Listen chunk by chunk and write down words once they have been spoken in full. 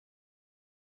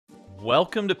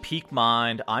Welcome to Peak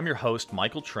Mind. I'm your host,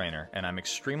 Michael Trainer, and I'm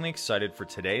extremely excited for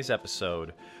today's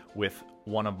episode with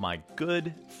one of my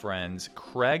good friends,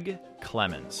 Craig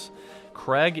Clemens.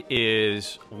 Craig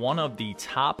is one of the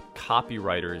top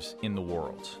copywriters in the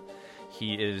world.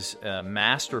 He is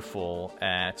masterful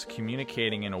at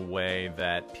communicating in a way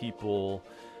that people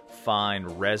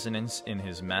find resonance in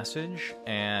his message.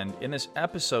 And in this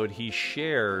episode, he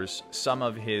shares some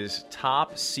of his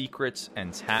top secrets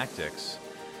and tactics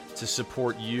to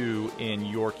support you in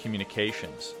your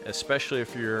communications, especially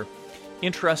if you're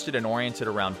interested and oriented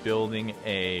around building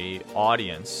an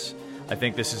audience. I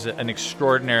think this is an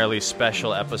extraordinarily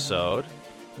special episode.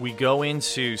 We go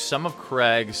into some of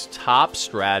Craig's top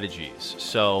strategies.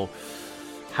 So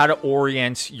how to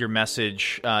orient your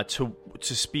message to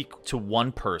speak to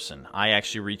one person. I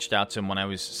actually reached out to him when I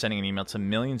was sending an email to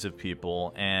millions of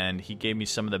people, and he gave me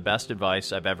some of the best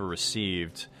advice I've ever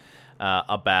received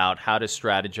about how to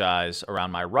strategize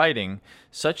around my writing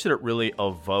such that it really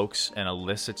evokes and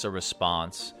elicits a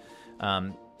response.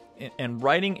 And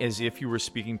writing as if you were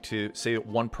speaking to, say,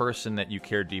 one person that you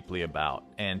care deeply about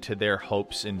and to their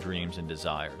hopes and dreams and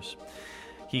desires.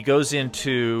 He goes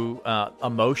into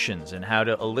emotions and how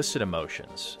to elicit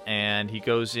emotions. And he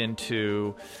goes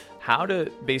into how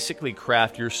to basically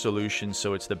craft your solution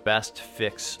so it's the best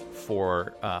fix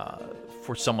for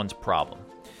someone's problem.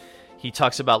 He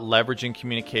talks about leveraging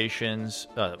communications,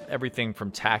 everything from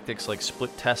tactics like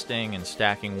split testing and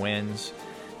stacking wins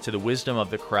to the wisdom of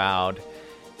the crowd.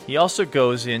 He also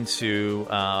goes into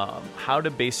how to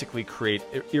basically create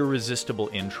irresistible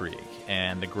intrigue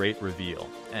and the great reveal.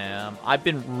 I've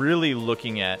been really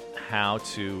looking at how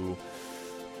to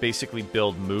basically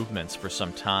build movements for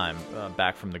some time,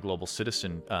 back from the Global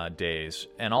Citizen days,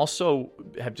 and also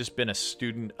have just been a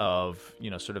student of,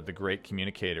 sort of the great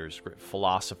communicators,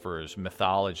 philosophers,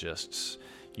 mythologists.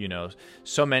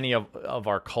 So many of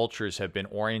our cultures have been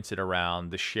oriented around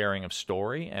the sharing of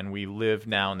story, and we live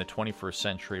now in the 21st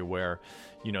century where,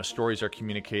 stories are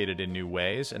communicated in new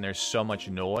ways, and there's so much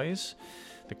noise.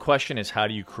 The question is, how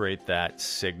do you create that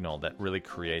signal that really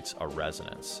creates a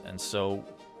resonance? And so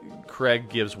Craig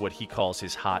gives what he calls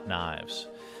his hot knives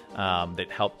that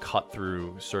help cut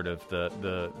through sort of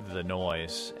the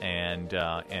noise and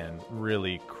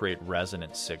really create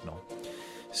resonance signal.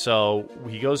 So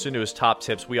he goes into his top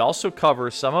tips. We also cover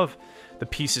some of the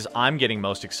pieces I'm getting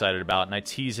most excited about, and I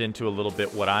tease into a little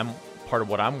bit part of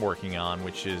what I'm working on,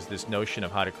 which is this notion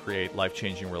of how to create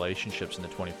life-changing relationships in the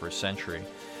 21st century.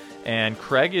 And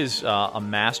Craig is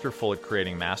masterful at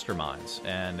creating masterminds,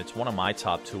 and it's one of my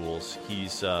top tools.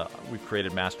 We've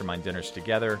created mastermind dinners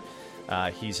together.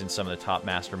 He's in some of the top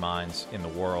masterminds in the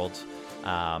world.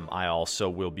 I also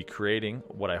will be creating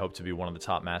what I hope to be one of the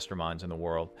top masterminds in the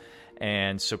world.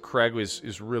 And so Craig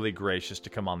is really gracious to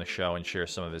come on the show and share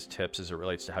some of his tips as it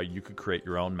relates to how you could create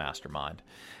your own mastermind.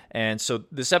 And so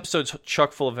this episode's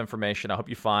chock full of information. I hope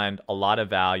you find a lot of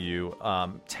value.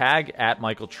 Tag at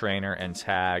Michael Trainer and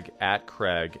tag at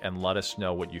Craig and let us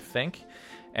know what you think.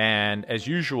 And as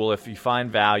usual, if you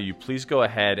find value, please go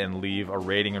ahead and leave a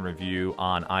rating and review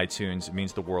on iTunes. It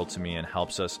means the world to me and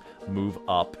helps us move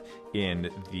up in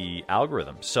the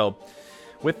algorithm. So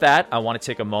with that, I want to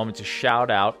take a moment to shout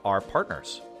out our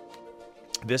partners.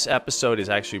 This episode is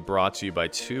actually brought to you by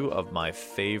two of my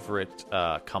favorite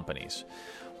companies.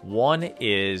 One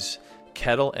is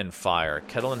Kettle and Fire.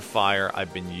 Kettle and Fire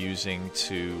I've been using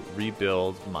to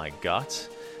rebuild my gut.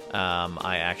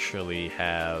 I actually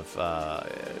have,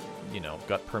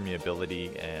 gut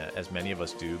permeability, as many of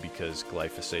us do, because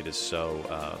glyphosate is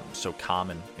so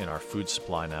common in our food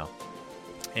supply now.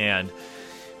 And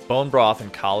bone broth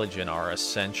and collagen are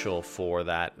essential for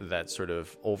that sort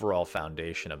of overall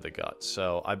foundation of the gut.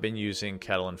 So I've been using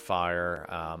Kettle and Fire.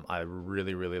 I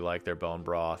really, really like their bone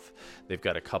broth. They've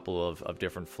got a couple of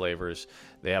different flavors.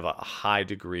 They have a high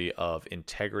degree of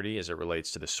integrity as it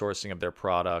relates to the sourcing of their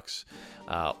products,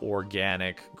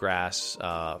 organic, grass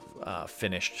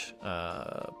finished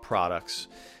products.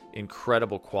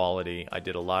 Incredible quality. I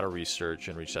did a lot of research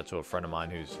and reached out to a friend of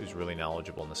mine who's really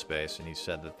knowledgeable in the space, and he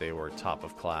said that they were top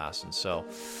of class. And so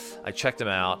I checked them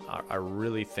out. I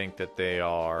really think that they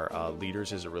are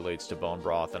leaders as it relates to bone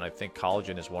broth, and I think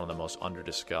collagen is one of the most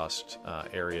under-discussed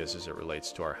areas as it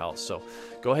relates to our health. So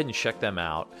go ahead and check them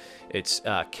out. It's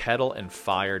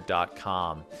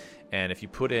kettleandfire.com. And if you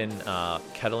put in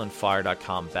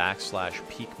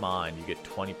kettleandfire.com/peakmind, you get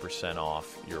 20%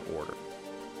 off your order.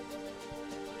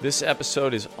 This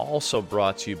episode is also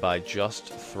brought to you by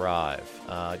Just Thrive.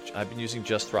 I've been using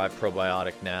Just Thrive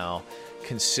Probiotic now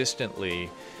consistently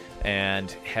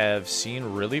and have seen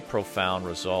really profound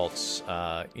results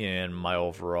in my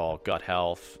overall gut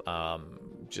health,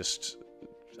 just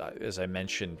as I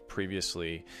mentioned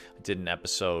previously, I did an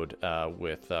episode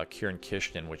with Kieran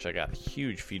Kishnan, which I got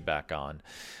huge feedback on.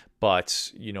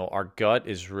 But, our gut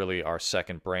is really our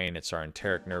second brain. It's our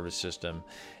enteric nervous system,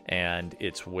 and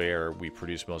it's where we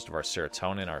produce most of our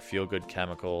serotonin, our feel-good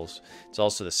chemicals. It's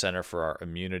also the center for our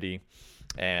immunity.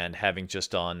 And having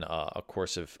just done a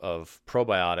course of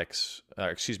antibiotics,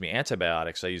 I use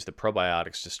the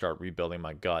probiotics to start rebuilding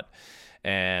my gut.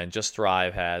 And Just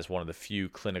Thrive has one of the few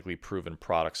clinically proven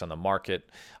products on the market.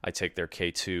 I take their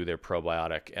K2, their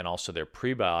probiotic, and also their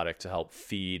prebiotic to help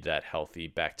feed that healthy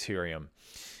bacterium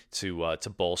to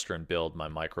bolster and build my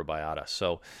microbiota.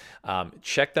 So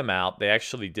check them out. They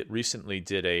actually recently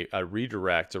did a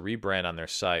rebrand on their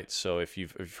site. So if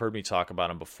you've heard me talk about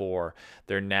them before,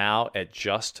 they're now at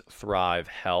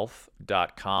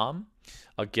justthrivehealth.com.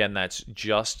 Again, that's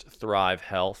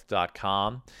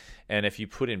justthrivehealth.com. And if you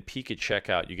put in Peak at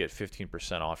checkout, you get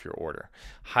 15% off your order.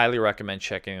 Highly recommend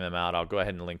checking them out. I'll go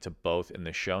ahead and link to both in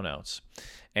the show notes.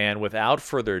 And without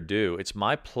further ado, it's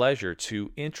my pleasure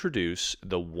to introduce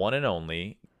the one and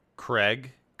only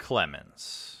Craig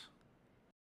Clemens.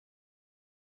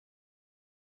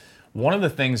 One of the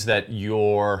things that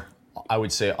I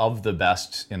would say, of the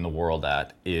best in the world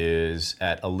at is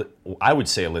I would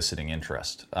say eliciting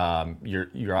interest.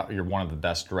 You're one of the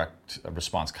best direct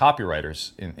response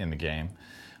copywriters in the game,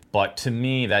 but to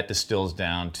me that distills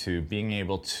down to being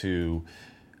able to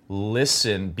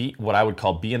listen, be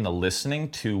in the listening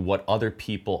to what other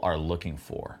people are looking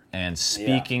for, and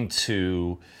speaking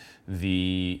to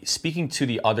the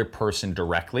other person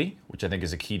directly, which I think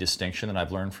is a key distinction that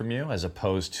I've learned from you, as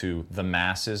opposed to the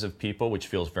masses of people, which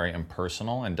feels very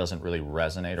impersonal and doesn't really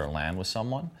resonate or land with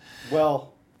someone.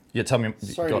 Well, tell me.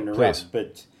 Sorry to interrupt,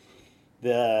 but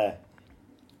the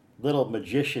little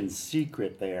magician's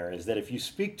secret there is that if you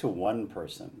speak to one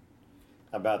person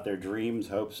about their dreams,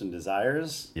 hopes, and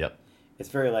desires, it's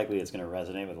very likely it's going to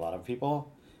resonate with a lot of people.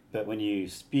 But when you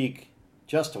speak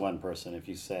just to one person, if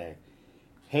you say,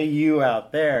 hey, you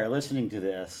out there listening to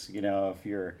this, if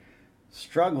you're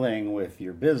struggling with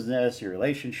your business, your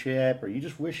relationship, or you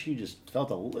just wish you just felt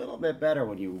a little bit better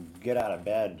when you get out of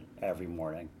bed every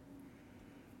morning,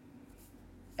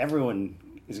 everyone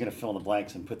is going to fill in the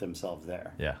blanks and put themselves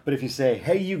there. Yeah. But if you say,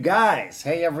 hey, you guys,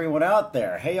 hey, everyone out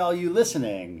there, hey, all you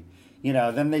listening,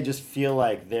 then they just feel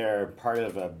like they're part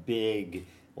of a big,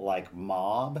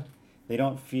 mob. They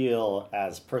don't feel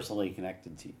as personally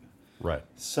connected to you. Right.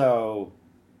 So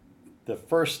the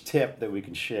first tip that we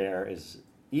can share is,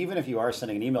 even if you are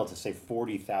sending an email to, say,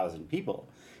 40,000 people,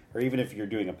 or even if you're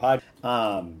doing a podcast,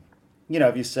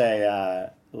 if you say,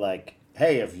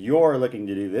 hey, if you're looking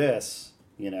to do this,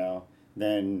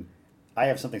 then I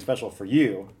have something special for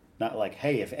you. Not like,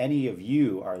 hey, if any of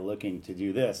you are looking to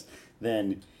do this,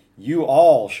 then you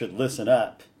all should listen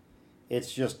up.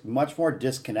 It's just much more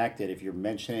disconnected if you're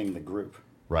mentioning the group.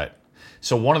 Right.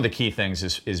 So one of the key things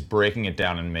is breaking it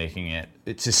down and making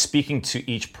it's just speaking to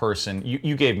each person.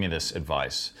 You gave me this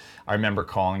advice. I remember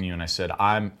calling you and I said,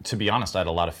 to be honest, I had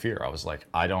a lot of fear. I was like,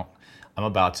 I'm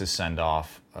about to send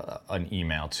off an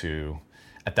email to,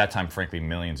 at that time, frankly,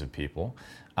 millions of people.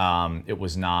 It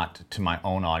was not to my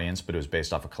own audience, but it was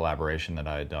based off a collaboration that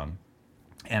I had done.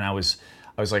 And I was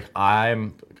like,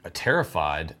 I'm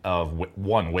terrified of,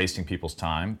 one, wasting people's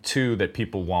time, two, that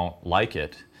people won't like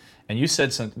it. And you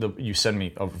sent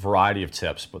me a variety of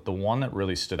tips, but the one that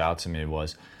really stood out to me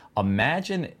was,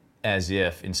 imagine as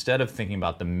if, instead of thinking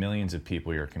about the millions of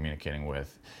people you're communicating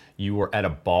with, you were at a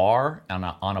bar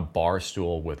on a bar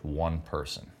stool with one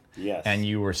person. Yes. And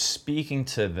you were speaking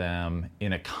to them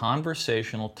in a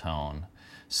conversational tone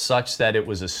such that it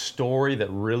was a story that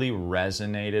really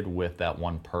resonated with that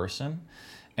one person.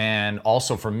 And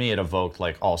also for me, it evoked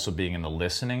also being in the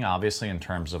listening, obviously, in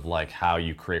terms of how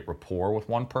you create rapport with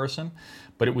one person.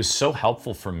 But it was so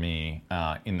helpful for me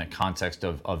in the context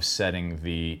of setting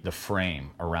the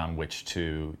frame around which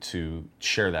to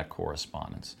share that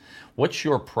correspondence. What's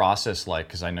your process like?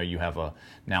 Because I know you have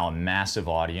now a massive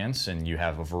audience and you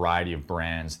have a variety of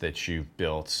brands that you've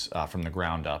built from the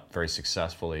ground up very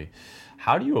successfully.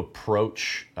 How do you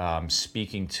approach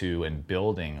speaking to and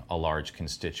building a large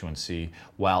constituency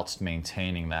whilst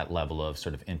maintaining that level of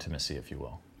sort of intimacy, if you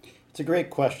will? It's a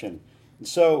great question.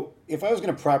 So if I was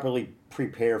going to properly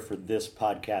prepare for this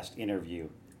podcast interview,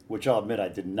 which I'll admit I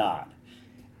did not,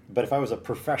 but if I was a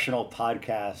professional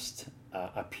podcast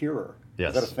appearer,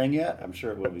 yes. Is that a thing yet? I'm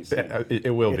sure it will be soon. It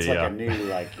will it's be, a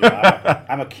new,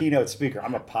 I'm a keynote speaker.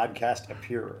 I'm a podcast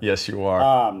appearer. Yes, you are.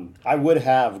 I would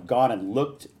have gone and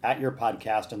looked at your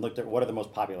podcast and looked at what are the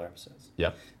most popular episodes.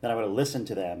 Yep. Then I would have listened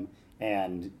to them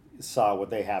and saw what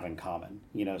they have in common.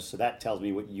 So that tells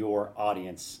me what your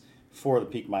audience for the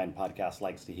Peak Mind podcast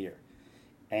likes to hear.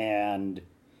 And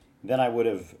then I would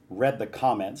have read the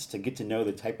comments to get to know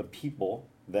the type of people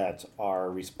that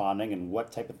are responding and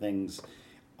what type of things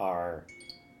are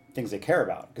things they care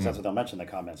about, because that's what they'll mention in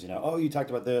the comments. Oh, you talked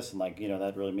about this, and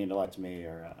that really meant a lot to me,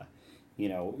 or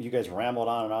you guys rambled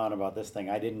on and on about this thing.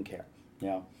 I didn't care.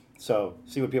 So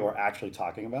see what people are actually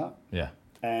talking about. Yeah.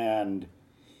 And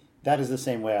that is the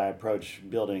same way I approach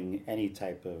building any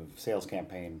type of sales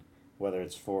campaign, whether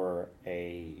it's for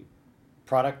a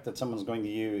product that someone's going to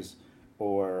use,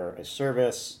 or a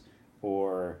service,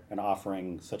 or an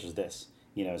offering such as this.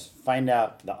 Is find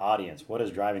out the audience. What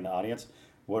is driving the audience?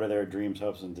 What are their dreams,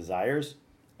 hopes, and desires?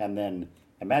 And then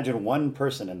imagine one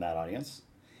person in that audience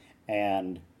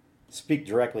and speak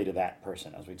directly to that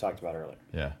person, as we talked about earlier.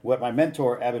 Yeah. What my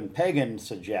mentor, Eben Pagan,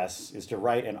 suggests is to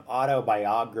write an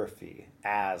autobiography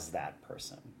as that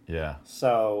person. Yeah.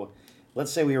 So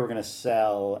let's say we were going to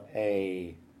sell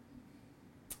a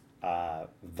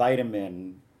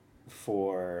vitamin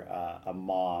for a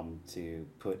mom to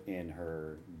put in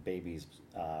her baby's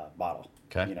bottle.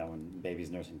 Okay. When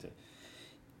baby's nursing to.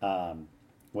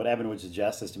 What Eben would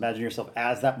suggest is to imagine yourself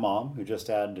as that mom who just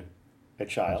had a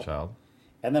child.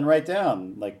 And then write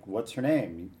down, what's her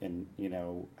name? And,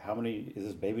 how many, is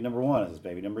this baby number 1? Is this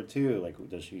baby number 2?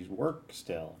 Does she work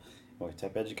still? What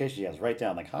type of education she has? Write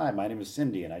down, hi, my name is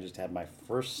Cindy, and I just had my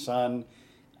first son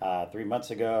 3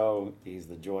 months ago. He's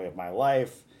the joy of my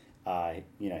life.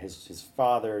 His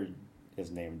father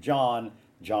is named John.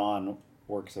 John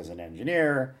works as an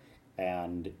engineer,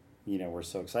 and we're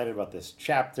so excited about this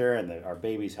chapter, and that our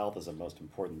baby's health is the most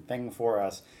important thing for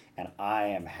us. And I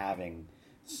am having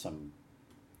some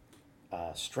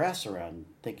stress around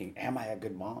thinking, am I a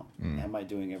good mom? Am I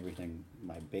doing everything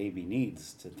my baby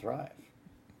needs to thrive?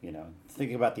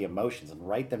 Thinking about the emotions and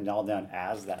write them all down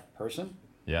as that person.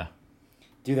 Yeah.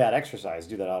 Do that exercise,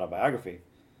 do that autobiography.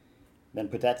 Then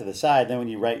put that to the side. Then when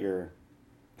you write your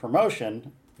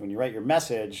promotion, when you write your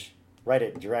message, write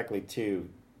it directly to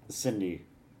Cindy,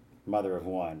 mother of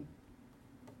 1,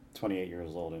 28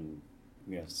 years old in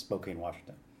Spokane,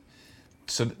 Washington.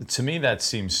 So to me, that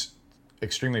seems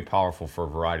extremely powerful for a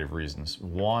variety of reasons.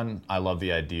 One, I love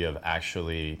the idea of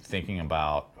actually thinking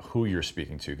about who you're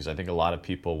speaking to, because I think a lot of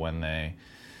people, when they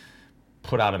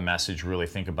put out a message, really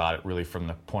think about it really from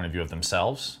the point of view of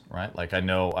themselves, right? I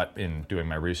know in doing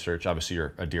my research, obviously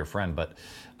you're a dear friend, but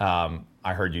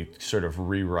I heard you sort of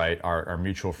rewrite our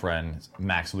mutual friend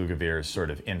Max Lugavere's sort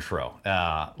of intro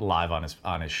live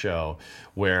on his show,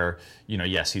 where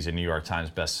yes, he's a New York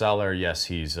Times bestseller, yes,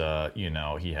 he's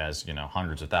he has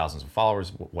hundreds of thousands of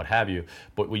followers, what have you.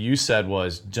 But what you said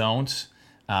was, don't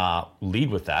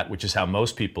lead with that, which is how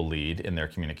most people lead in their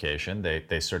communication.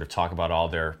 They sort of talk about all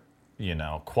their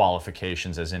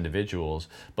qualifications as individuals,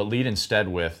 but lead instead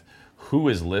with who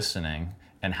is listening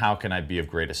and how can I be of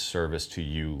greatest service to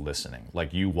you listening,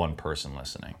 you one person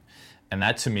listening. And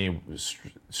that to me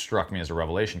struck me as a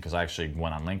revelation, because I actually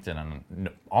went on LinkedIn and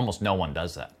almost no one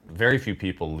does that. Very few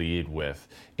people lead with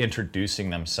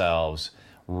introducing themselves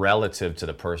relative to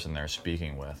the person they're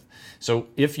speaking with. So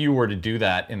if you were to do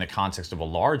that in the context of a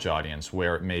large audience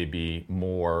where it may be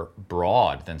more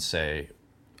broad than, say,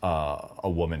 a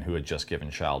woman who had just given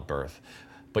childbirth,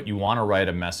 but you want to write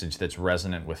a message that's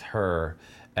resonant with her,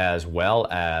 as well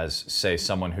as, say,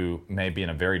 someone who may be in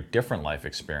a very different life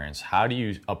experience. How do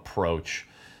you approach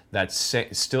that,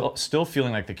 still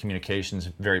feeling like the communication is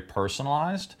very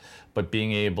personalized, but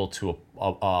being able to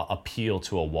appeal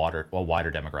to a wider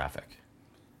demographic?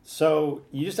 So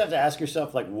you just have to ask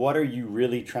yourself, what are you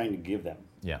really trying to give them?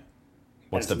 Yeah.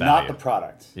 What's the value? It's not the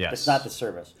product. Yes. It's not the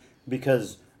service.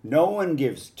 Because no one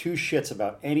gives 2 shits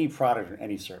about any product or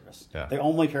any service. Yeah. They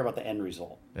only care about the end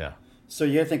result. Yeah. So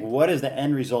you have to think, what is the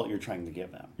end result you're trying to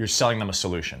give them? You're selling them a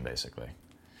solution, basically.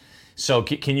 So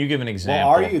can you give an example?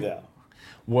 Well, are you, though?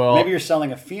 Well, maybe you're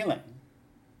selling a feeling.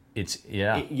 In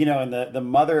the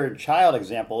mother and child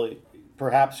example,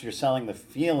 perhaps you're selling the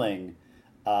feeling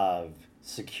of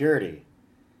security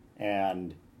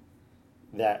and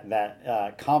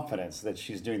that confidence that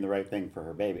she's doing the right thing for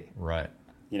her baby. Right.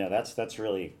 That's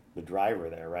really the driver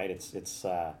there, right? It's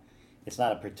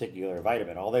not a particular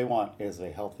vitamin. All they want is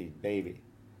a healthy baby.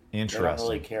 Interesting. They don't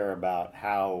really care about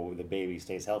how the baby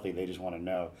stays healthy. They just want to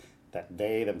know that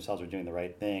they themselves are doing the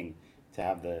right thing to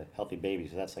have the healthy baby.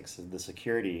 So that's the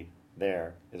security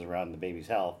there is around the baby's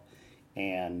health,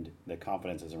 and the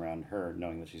confidence is around her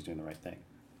knowing that she's doing the right thing.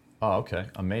 Oh, okay.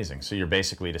 Amazing. So you're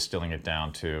basically distilling it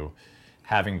down to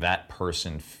having that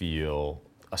person feel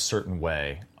a certain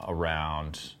way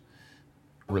around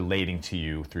relating to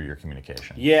you through your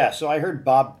communication? Yeah, so I heard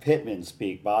Bob Pittman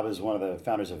speak. Bob is one of the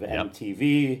founders of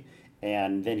MTV,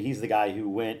 and then he's the guy who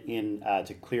went in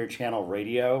to Clear Channel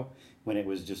Radio when it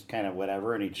was just kind of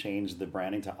whatever, and he changed the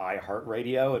branding to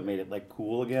iHeartRadio and made it like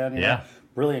cool again. You know?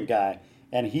 Brilliant guy.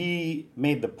 And he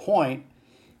made the point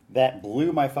that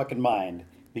blew my fucking mind,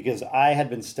 because I had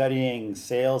been studying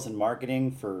sales and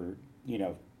marketing for,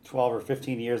 12 or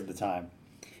 15 years at the time.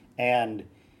 And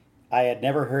I had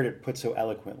never heard it put so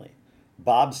eloquently.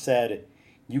 Bob said,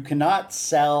 you cannot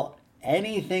sell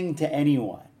anything to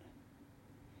anyone.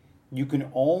 You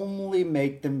can only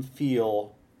make them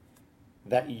feel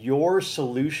that your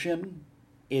solution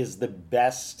is the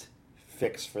best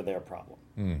fix for their problem.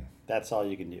 That's all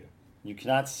you can do. You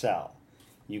cannot sell.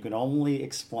 You can only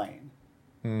explain.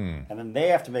 And then they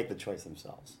have to make the choice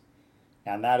themselves.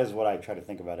 And that is what I try to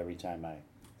think about every time I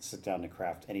sit down to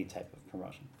craft any type of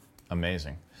promotion.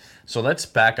 Amazing. So let's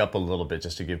back up a little bit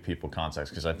just to give people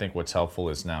context, because I think what's helpful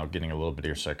is now getting a little bit of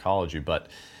your psychology. But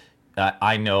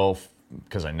I know,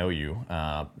 because I know you,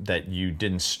 that you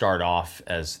didn't start off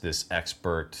as this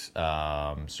expert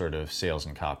sort of sales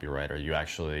and copywriter. You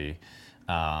actually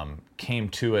came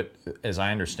to it, as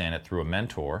I understand it, through a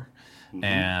mentor.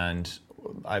 And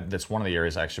that's one of the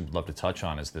areas I actually would love to touch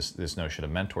on, is this notion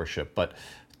of mentorship. But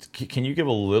can you give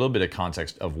a little bit of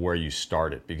context of where you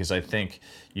started? Because I think,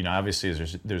 obviously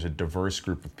there's a diverse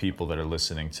group of people that are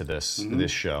listening to this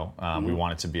show. We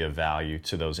want it to be of value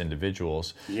to those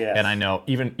individuals. Yes. And I know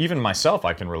even myself,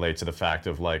 I can relate to the fact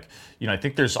of I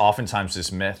think there's oftentimes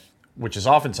this myth, which is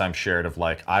oftentimes shared, of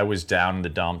I was down in the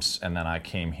dumps and then I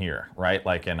came here, right?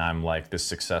 And I'm this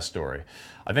success story.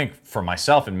 I think for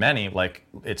myself and many,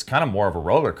 it's kind of more of a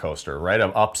roller coaster, right?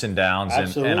 Of ups and downs.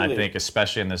 And I think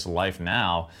especially in this life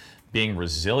now, being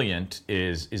resilient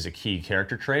is a key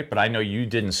character trait. But I know you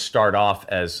didn't start off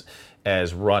as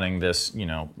running this,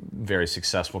 very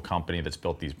successful company that's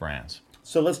built these brands.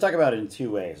 So let's talk about it in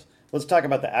two ways. Let's talk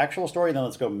about the actual story, then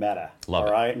let's go meta. Love it.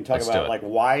 All right? And talk about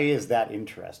why is that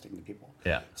interesting to people?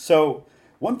 Yeah. So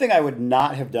one thing I would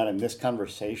not have done in this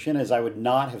conversation is I would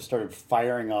not have started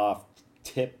firing off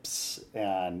tips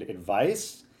and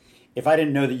advice if I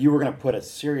didn't know that you were going to put a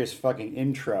serious fucking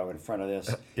intro in front of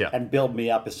this and build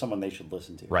me up as someone they should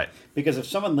listen to. Right. Because if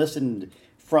someone listened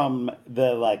from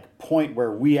the point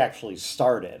where we actually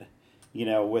started,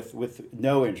 with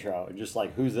no intro, just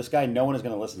who's this guy? No one is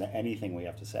going to listen to anything we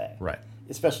have to say. Right.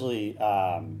 Especially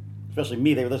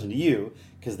me, they would listen to you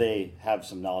because they have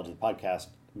some knowledge of the podcast,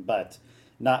 but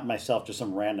not myself, just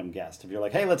some random guest. If you're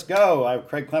like, hey, let's go, I have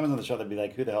Craig Clemens on the show, they'd be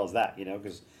like, who the hell is that?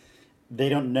 Because they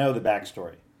don't know the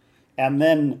backstory. And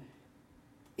then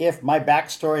if my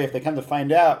backstory, if they come to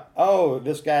find out, oh,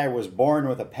 this guy was born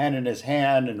with a pen in his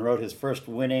hand and wrote his first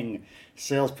winning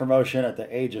sales promotion at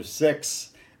the age of 6,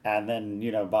 and then,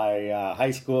 by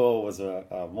high school was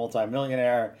a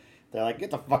multimillionaire, they're like,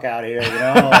 get the fuck out of here, we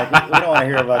don't want to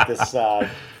hear about this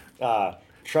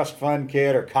trust fund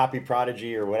kid or copy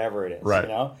prodigy or whatever it is.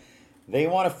 Right. They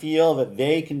want to feel that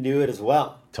they can do it as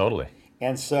well. Totally.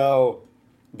 And so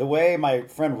the way my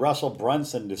friend Russell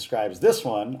Brunson describes this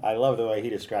one, I love the way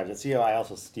he describes it. See how I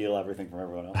also steal everything from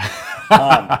everyone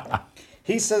else?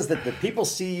 He says that the people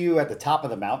see you at the top of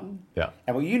the mountain. Yeah.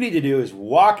 And what you need to do is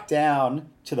walk down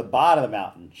to the bottom of the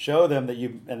mountain. Show them that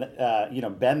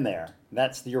you've been there.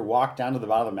 That's your walk down to the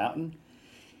bottom of the mountain.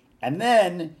 And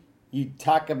then you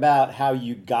talk about how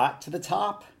you got to the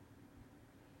top.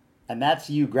 And that's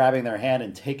you grabbing their hand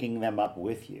and taking them up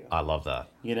with you. I love that.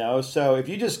 So if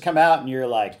you just come out and you're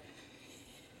like,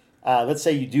 let's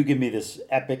say you do give me this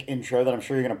epic intro that I'm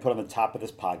sure you're going to put on the top of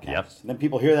this podcast. Yep. And then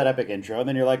people hear that epic intro, and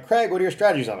then you're like, Craig, what are your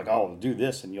strategies? I'm like, oh, do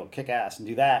this, and you'll kick ass and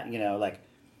do that.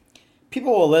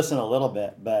 People will listen a little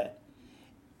bit, but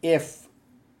if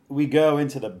we go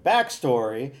into the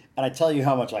backstory and I tell you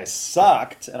how much I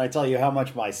sucked and I tell you how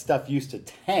much my stuff used to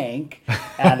tank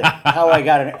and how I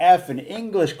got an F in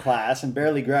English class and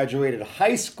barely graduated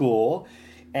high school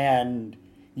and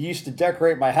used to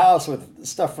decorate my house with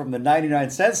stuff from the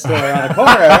 99-cent store on the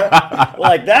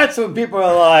corner, that's when people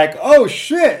are like, oh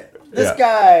shit, this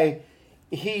guy,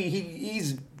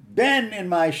 he's been in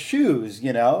my shoes,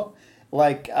 one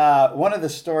of the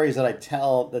stories that I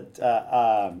tell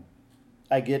that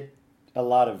I get a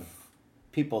lot of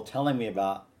people telling me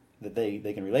about that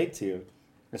they can relate to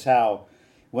is how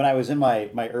when I was in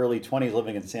my early 20s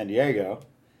living in San Diego,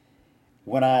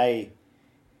 when I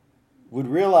would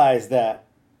realize that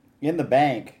in the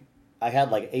bank I had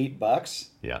 $8.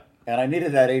 Yeah. And I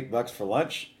needed that $8 for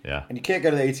lunch. Yeah. And you can't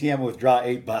go to the ATM and withdraw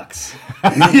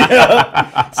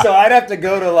 $8. So I'd have to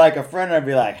go to a friend and I'd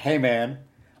be like, hey man,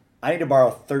 I need to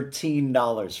borrow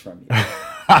 $13 from you.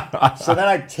 So then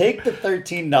I'd take the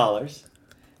 $13.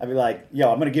 I'd be like,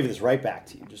 yo, I'm going to give this right back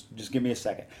to you. Just give me a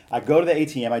second. I'd go to the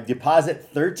ATM. I'd deposit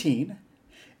 13,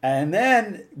 and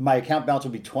then my account balance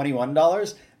would be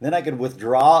 $21. Then I could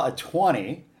withdraw a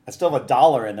 20. I still have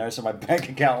 $1 in there, so my bank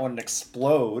account wouldn't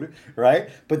explode, right?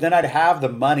 But then I'd have the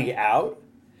money out,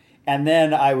 and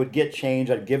then I would get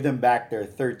change. I'd give them back their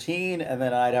 13, and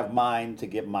then I'd have mine to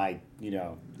get my, 2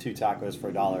 tacos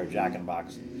for $1 at Jack in the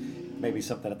Box. Maybe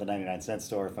something at the 99-cent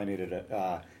store if I needed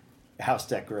a house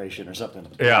decoration or something.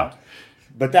 Yeah.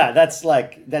 But that's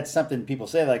something people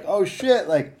say, like, oh shit,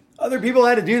 like other people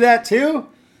had to do that too.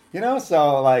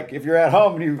 So like if you're at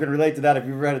home and you can relate to that, if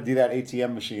you've ever had to do that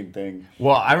ATM machine thing.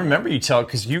 Well, I remember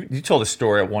because you told a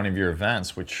story at one of your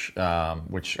events, which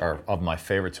are of my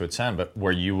favorite to attend, but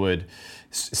where you would,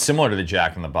 similar to the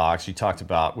Jack in the Box, you talked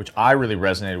about, which I really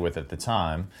resonated with at the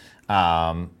time,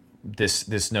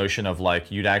 this notion of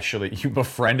like you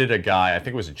befriended a guy, I think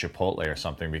it was a Chipotle or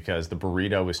something, because the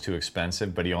burrito was too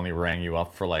expensive, but he only rang you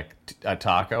up for like a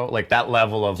taco, like that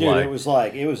level of. Dude,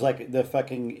 like it was like the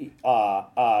fucking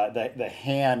the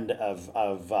hand of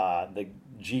the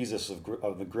Jesus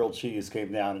of the grilled cheese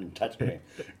came down and touched me.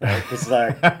 Right? It's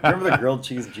like, remember the grilled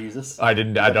cheese Jesus? I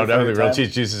don't know who the grilled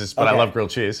cheese Jesus is, but okay. I love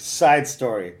grilled cheese. Side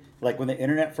story. Like when the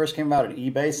internet first came out on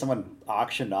eBay, someone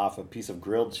auctioned off a piece of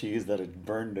grilled cheese that had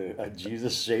burned a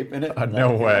Jesus shape in it.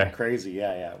 No way. Crazy.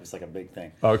 Yeah. It was like a big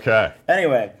thing. Okay.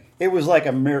 Anyway, it was like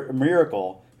a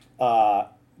miracle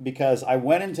because I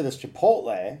went into this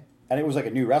Chipotle, and it was like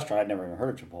a new restaurant. I'd never even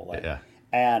heard of Chipotle. Yeah.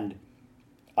 And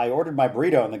I ordered my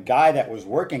burrito, and the guy that was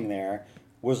working there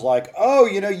was like, oh,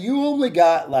 you only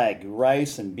got like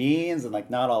rice and beans and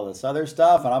like not all this other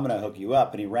stuff, and I'm going to hook you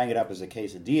up. And he rang it up as a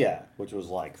quesadilla, which was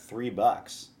like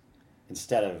 $3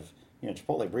 instead of,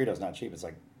 Chipotle burrito's not cheap. It's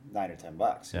like $9 or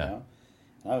 $10, yeah.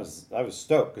 And I was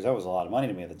stoked because that was a lot of money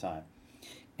to me at the time.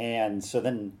 And so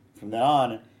then from then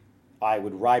on, I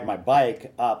would ride my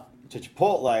bike up to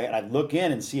Chipotle, and I'd look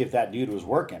in and see if that dude was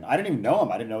working. I didn't even know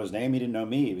him. I didn't know his name. He didn't know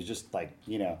me. He was just like,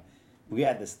 we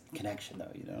had this connection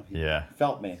though, He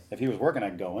felt me. If he was working,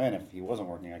 I'd go in. If he wasn't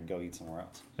working, I'd go eat somewhere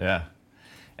else. Yeah.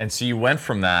 And so you went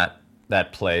from that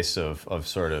place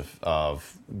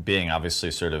of being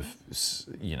obviously sort of,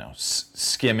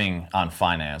 skimming on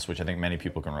finance, which I think many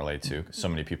people can relate to. So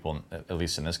many people, at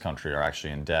least in this country, are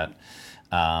actually in debt.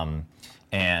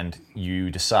 And you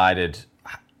decided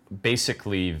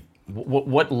basically,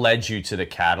 what led you to the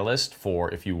catalyst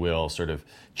for, if you will, sort of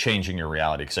changing your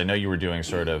reality? Because I know you were doing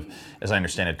sort of, as I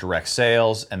understand it, direct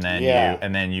sales, and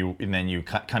then you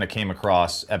kind of came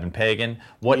across Eben Pagan.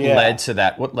 What led to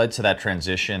that? What led to that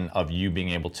transition of you being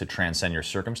able to transcend your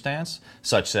circumstance,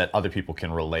 such that other people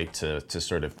can relate to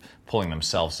sort of pulling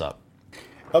themselves up?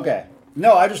 Okay,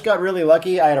 no, I just got really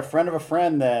lucky. I had a friend of a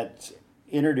friend that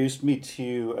introduced me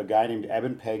to a guy named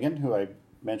Eben Pagan, who I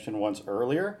mentioned once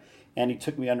earlier. And he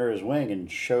took me under his wing and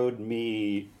showed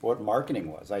me what marketing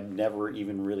was. I never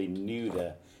even really knew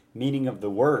the meaning of the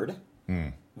word,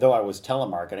 though I was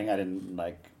telemarketing. I didn't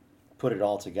put it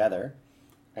all together.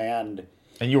 And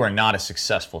you are not a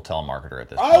successful telemarketer at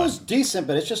this point. I was decent,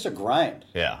 but it's just a grind.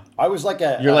 Yeah. I was like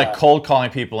you're like cold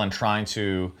calling people and trying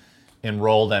to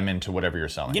enroll them into whatever you're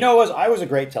selling. I was a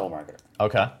great telemarketer.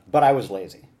 Okay. But I was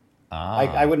lazy.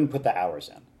 I wouldn't put the hours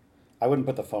in. I wouldn't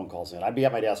put the phone calls in. I'd be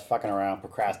at my desk fucking around,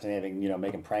 procrastinating,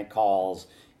 making prank calls,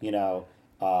 I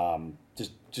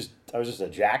was just a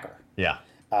jacker. Yeah.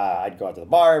 I'd go out to the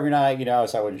bar every night,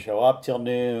 so I wouldn't show up till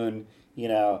noon,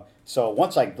 So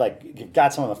once I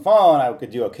got someone on the phone, I could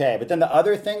do okay. But then the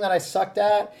other thing that I sucked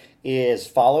at is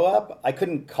follow-up. I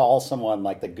couldn't call someone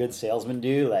like the good salesmen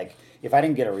do. Like, if I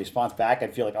didn't get a response back,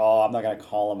 I'd feel like, oh, I'm not going to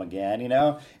call them again,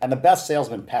 And the best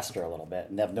salesmen pester a little bit,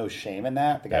 and they have no shame in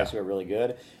that, the guys who are really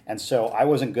good. And so I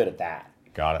wasn't good at that.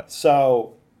 Got it.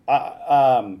 So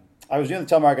I was doing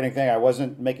the telemarketing thing. I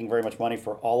wasn't making very much money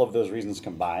for all of those reasons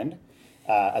combined.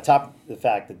 Atop the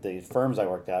fact that the firms I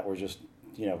worked at were just,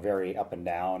 very up and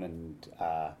down, and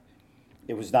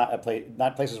it was not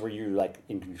places where you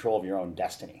in control of your own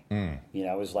destiny.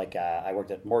 It was like I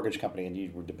worked at a mortgage company, and you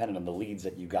were dependent on the leads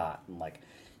that you got, and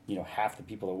half the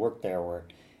people that worked there were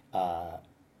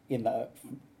in the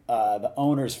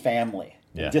owner's family,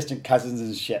 distant cousins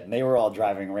and shit, and they were all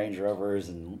driving Range Rovers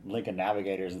and Lincoln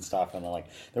Navigators and stuff, and there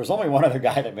was only one other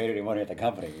guy that made any money at the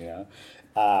company,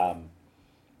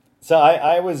 So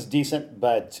I was decent,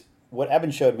 but what Eben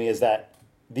showed me is that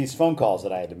these phone calls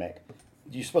that I had to make,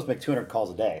 you're supposed to make 200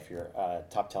 calls a day if you're a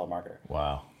top telemarketer.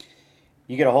 Wow.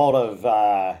 You get a hold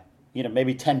of,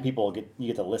 maybe 10 people you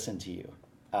get to listen to you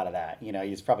out of that.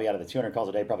 It's probably out of the 200 calls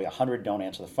a day, probably 100 don't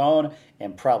answer the phone,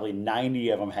 and probably 90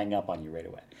 of them hang up on you right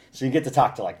away. So you get to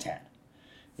talk to 10.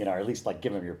 or at least like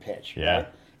give them your pitch. Yeah. Right?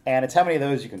 And it's how many of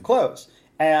those you can close.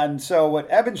 And so what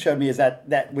Evan showed me is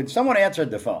that when someone answered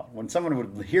the phone, when someone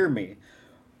would hear me,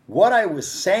 what I was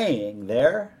saying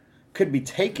there could be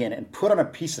taken and put on a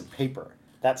piece of paper,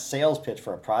 that sales pitch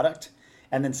for a product,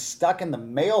 and then stuck in the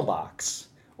mailbox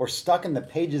or stuck in the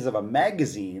pages of a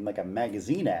magazine, like a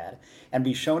magazine ad, and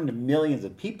be shown to millions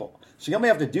of people. So you only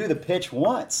have to do the pitch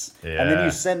once, and then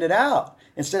you send it out.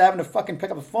 Instead of having to fucking pick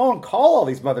up the phone, call all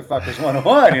these motherfuckers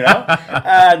one-on-one,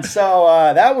 And so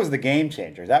that was the game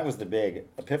changer. That was the big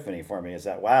epiphany for me, is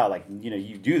that, wow, like,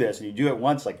 you do this, and you do it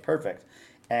once, like, perfect.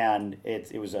 And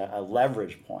it was a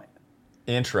leverage point.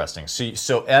 Interesting.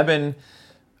 So Eben,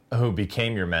 who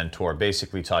became your mentor,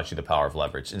 basically taught you the power of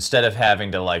leverage. Instead of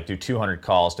having to like do 200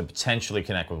 calls to potentially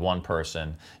connect with one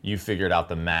person, you figured out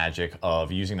the magic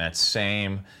of using that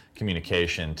same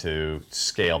communication to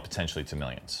scale potentially to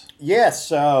millions. Yes,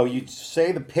 so you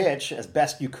say the pitch as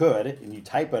best you could, and you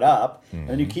type it up, and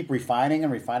then you keep refining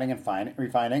and refining and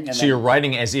refining. And so you're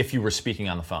writing as if you were speaking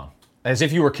on the phone. As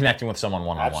if you were connecting with someone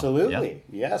one-on-one. Absolutely.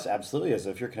 Yeah? Yes, absolutely. As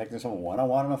if you're connecting with someone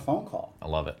one-on-one on a phone call. I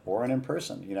love it. Or an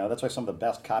in-person. That's why some of the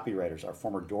best copywriters are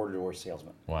former door-to-door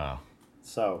salesmen. Wow.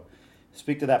 So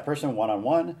speak to that person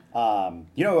one-on-one.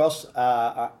 You know who else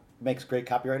makes great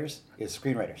copywriters? Is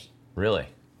screenwriters. Really?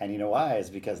 And you know why?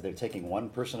 It's because they're taking one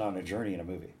person on a journey in a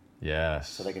movie. Yes.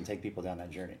 So they can take people down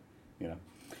that journey.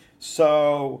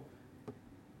 So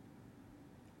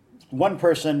one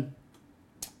person,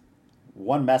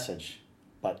 one message,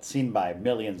 but seen by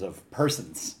millions of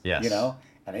persons. Yes.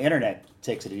 And the internet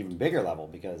takes it an even bigger level,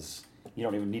 because you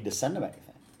don't even need to send them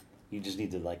anything. You just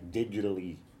need to like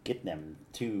digitally get them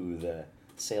to the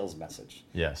sales message.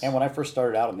 Yes. And when I first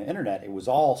started out on the internet, it was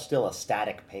all still a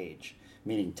static page,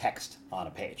 meaning text on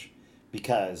a page,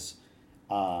 because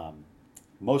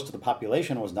most of the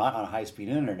population was not on a high-speed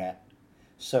internet,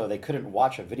 so they couldn't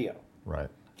watch a video. Right.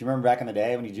 Do you remember back in the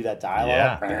day when you do that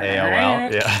dialogue?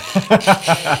 Yeah, AOL.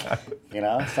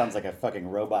 Yeah. Sounds like a fucking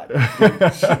robot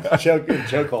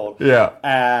chokehold. Yeah.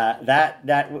 That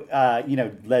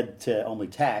led to only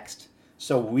text.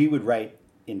 So we would write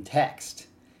in text,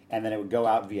 and then it would go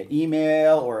out via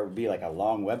email, or it would be like a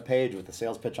long web page with the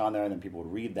sales pitch on there, and then people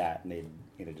would read that, and they'd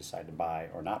either decide to buy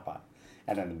or not buy.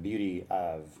 And then the beauty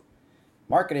of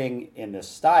marketing in this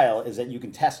style is that you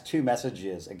can test two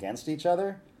messages against each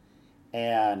other,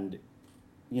 and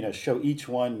show each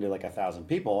one to like 1,000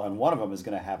 people, and one of them is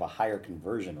going to have a higher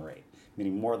conversion rate,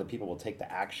 meaning more of the people will take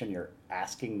the action you're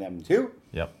asking them to.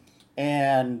 Yep.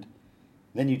 And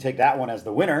then you take that one as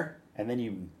the winner, and then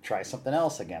you try something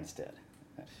else against it.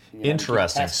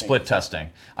 Interesting. Split testing.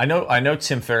 I know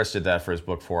Tim Ferriss did that for his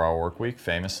book 4 Hour Workweek,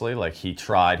 famously. Like he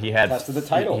tested the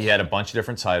titles. He had a bunch of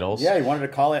different titles. Yeah, he wanted to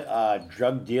call it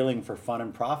Drug Dealing for Fun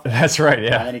and Profit. That's right,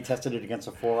 yeah. And then he tested it against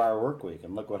a 4-hour workweek,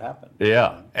 and look what happened.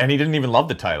 Yeah. And he didn't even love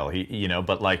the title.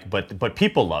 But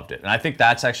people loved it. And I think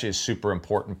that's actually a super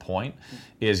important point,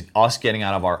 is us getting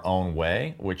out of our own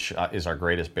way, which is our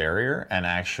greatest barrier, and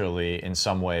actually in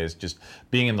some ways just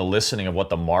being in the listening of what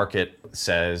the market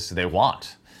says they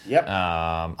want. Yep.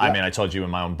 I mean, I told you in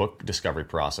my own book discovery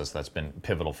process, that's been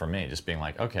pivotal for me. Just being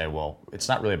like, okay, well, it's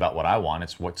not really about what I want.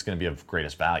 It's what's going to be of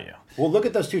greatest value. Well, look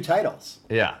at those two titles.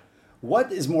 Yeah.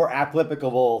 What is more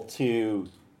applicable to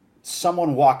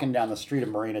someone walking down the street of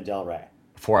Marina Del Rey?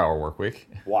 4 Hour Workweek.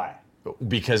 Why?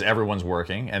 Because everyone's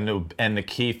working, and the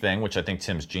key thing, which I think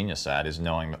Tim's genius at, is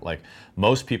knowing that like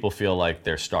most people feel like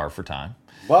they're starved for time.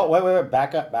 Well, wait,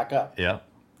 back up. Yeah.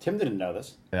 Tim didn't know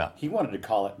this. Yeah. He wanted to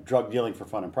call it Drug Dealing for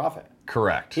Fun and Profit.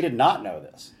 Correct. He did not know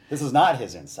this. This is not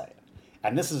his insight.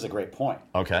 And this is a great point.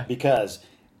 Okay. Because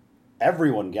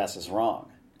everyone guesses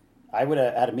wrong. I would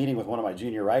have had a meeting with one of my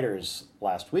junior writers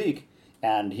last week,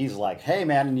 and he's like, hey,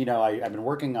 man, I've been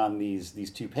working on these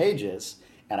 2 pages,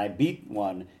 and I beat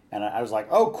one, and I was like,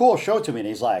 oh, cool, show it to me. And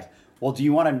he's like, well, do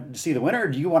you want to see the winner, or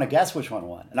do you want to guess which one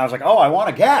won? And I was like, oh, I want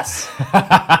to guess.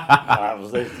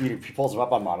 He pulls them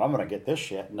up on mom. I'm going to get this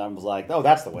shit. And I was like, oh,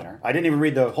 that's the winner. I didn't even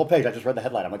read the whole page. I just read the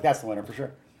headline. I'm like, that's the winner for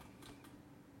sure.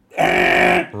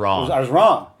 Wrong. I was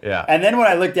wrong. Yeah. And then when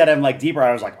I looked at him like deeper,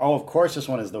 I was like, oh, of course this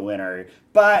one is the winner.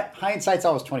 But hindsight's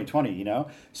always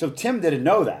 20/20, So Tim didn't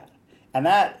know that. And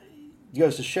that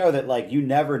goes to show that like you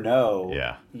never know.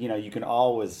 Yeah. You can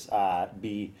always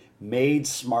be made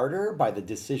smarter by the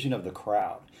decision of the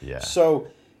crowd. Yeah. So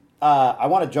I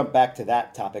want to jump back to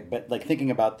that topic, but like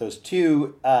thinking about those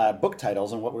 2 book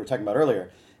titles and what we were talking about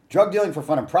earlier, Drug Dealing for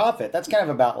Fun and Profit. That's kind of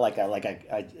about like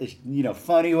a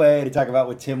funny way to talk about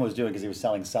what Tim was doing because he was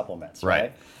selling supplements,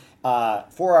 right? 4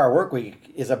 Hour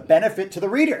Workweek is a benefit to the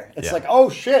reader. It's like, oh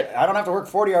shit, I don't have to work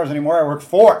 40 hours anymore. I work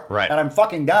 4, right? And I'm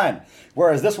fucking done.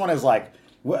 Whereas this one is like,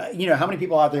 Well, how many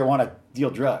people out there want to deal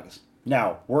drugs?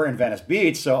 Now, we're in Venice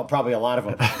Beach, so probably a lot of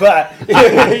them. But,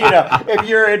 if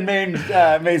you're in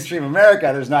mainstream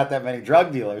America, there's not that many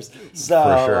drug dealers. So,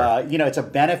 For sure. It's a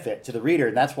benefit to the reader.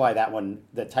 And that's why that one,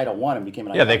 the title won and became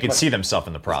an Yeah, they could see themselves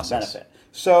in the process. Benefit.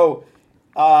 So,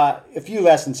 a few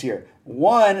lessons here.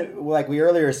 One, like we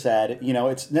earlier said,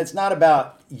 it's not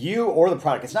about you or the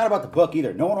product. It's not about the book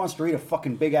either. No one wants to read a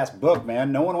fucking big ass book,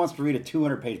 man. No one wants to read a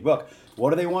 200-page book. What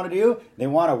do they want to do? They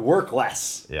want to work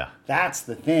less. Yeah. That's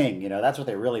the thing. That's what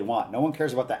they really want. No one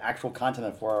cares about the actual content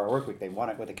of the 4-hour work week. They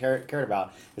want it. What they cared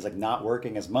about is like not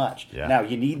working as much. Yeah. Now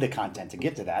you need the content to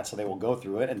get to that, so they will go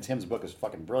through it. And Tim's book is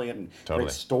fucking brilliant and Totally.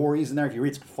 great stories in there. If you read,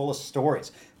 it's full of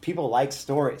stories. People like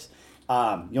stories.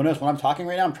 You'll notice when I'm talking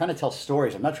right now, I'm trying to tell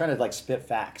stories. I'm not trying to like spit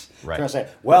facts. Right. I'm trying to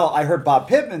say, well, I heard Bob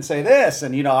Pittman say this,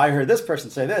 and I heard this person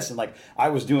say this, and like I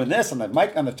was doing this on the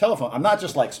mic on the telephone. I'm not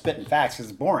just like spitting facts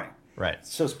because it's boring. Right.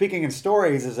 So speaking in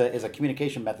stories is a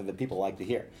communication method that people like to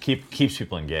hear. Keeps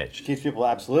people engaged. Keeps people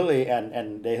absolutely,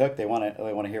 and they hook. They want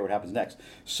to hear what happens next.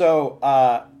 So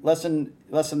lesson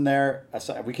there.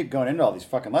 We keep going into all these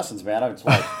fucking lessons, man. It's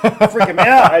like freaking me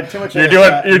out. I had too much. You're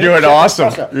doing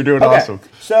awesome. You're doing awesome.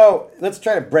 So let's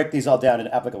try to break these all down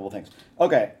into applicable things.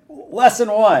 Okay,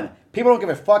 lesson 1. People don't give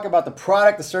a fuck about the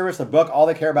product, the service, the book. All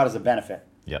they care about is the benefit.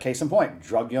 Yep. Case in point: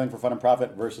 drug dealing for fun and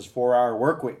profit versus 4-hour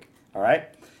work week. All right.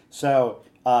 So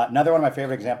another one of my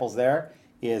favorite examples there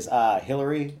is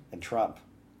Hillary and Trump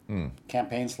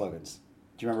campaign slogans.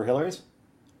 Do you remember Hillary's?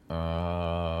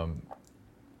 I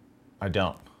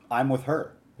don't. I'm with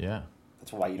her. Yeah.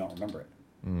 That's why you don't remember it.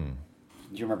 Do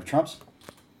you remember Trump's?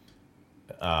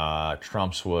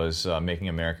 Trump's was making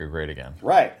America great again.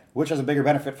 Right. Which has a bigger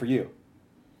benefit for you?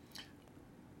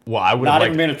 Well, I would Not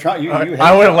have even liked. been a Trump. You hate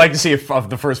I would have Trump. liked to see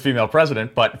the first female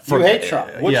president, but You hate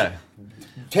Trump. Which, yeah.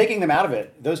 Taking them out of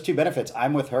it, those two benefits,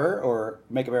 I'm with her or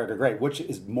make America great, which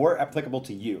is more applicable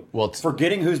to you? Well,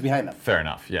 forgetting who's behind them. Fair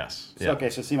enough. Yes. So, okay,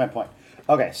 so see my point.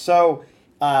 Okay, so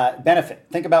benefit.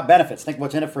 Think about benefits. Think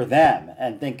what's in it for them,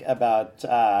 and think about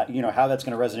how that's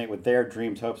going to resonate with their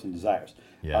dreams, hopes, and desires.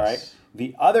 Yes. All right.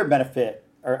 The other benefit,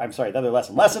 or I'm sorry, the other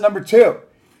lesson. Lesson number 2.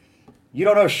 You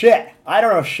don't know shit. I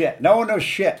don't know shit. No one knows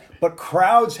shit. But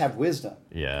crowds have wisdom.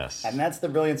 Yes. And that's the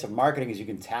brilliance of marketing is you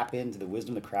can tap into the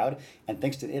wisdom of the crowd. And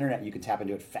thanks to the internet, you can tap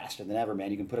into it faster than ever, man.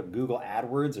 You can put up Google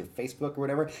AdWords or Facebook or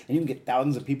whatever, and you can get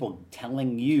thousands of people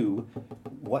telling you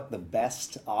what the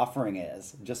best offering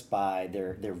is just by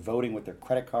their voting with their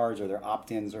credit cards or their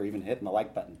opt-ins or even hitting the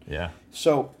like button. Yeah.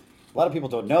 So a lot of people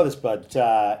don't know this, but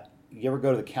you ever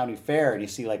go to the county fair and you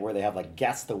see like where they have like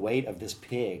guess the weight of this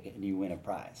pig and you win a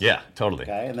prize. Yeah, totally.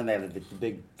 Okay, and then they have the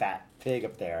big fat pig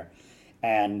up there,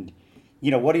 and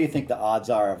what do you think the odds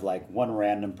are of like one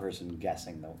random person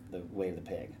guessing the weight of the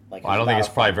pig? Like, Well, I don't think it's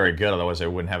probably very good. Otherwise, I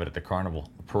wouldn't have it at the carnival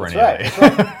perennially. That's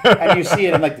right. And you see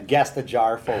it in like the guess the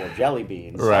jar full of jelly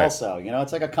beans. Right. Also,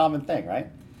 it's like a common thing, right?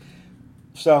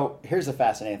 So here's the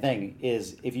fascinating thing: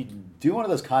 is if you do one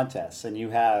of those contests and you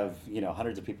have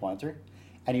hundreds of people enter,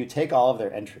 and you take all of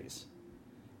their entries,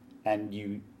 and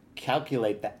you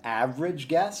calculate the average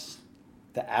guess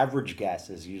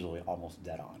is usually almost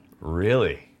dead on.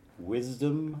 Really?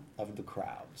 Wisdom of the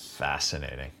crowds.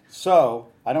 Fascinating. So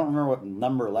I don't remember what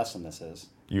number lesson this is.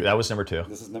 That was number 2.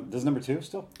 This is number 2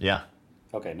 still? Yeah.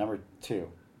 Okay, number 2.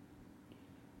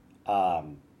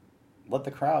 Let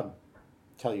the crowd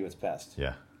tell you what's best.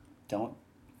 Yeah. Don't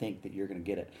think that you're going to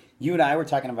get it. You and I were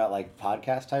talking about like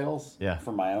podcast titles. Yeah.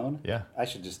 For my own. Yeah. I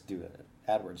should just do an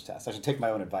AdWords test. I should take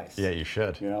my own advice. Yeah, you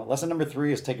should. Lesson number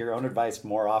 3 is take your own advice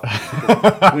more often.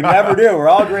 We never do. We're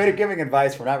all great at giving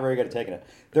advice. We're not very good at taking it.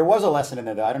 There was a lesson in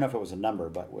there, though. I don't know if it was a number,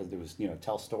 but it was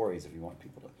tell stories if you want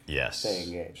people to stay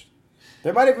engaged.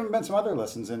 There might have even been some other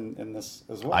lessons in this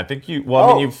as well. I think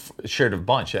you've shared a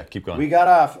bunch. Yeah, keep going. We got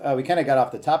off. We kind of got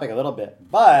off the topic a little bit,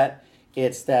 but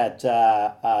it's that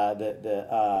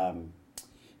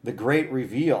the great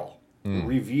reveal.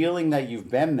 Revealing that you've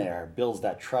been there builds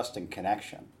that trust and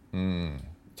connection.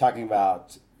 Talking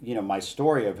about my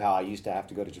story of how I used to have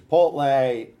to go to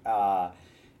Chipotle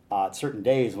certain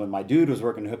days when my dude was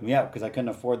working to hook me up because I couldn't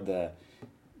afford the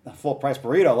full price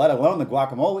burrito, let alone the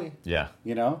guacamole. Yeah.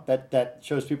 That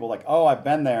shows people like, oh, I've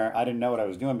been there. I didn't know what I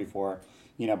was doing before,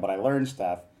 but I learned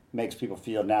stuff. Makes people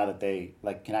feel now that they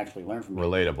can actually learn from me.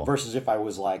 Relatable. Versus if I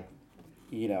was like,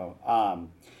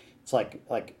 it's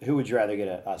like who would you rather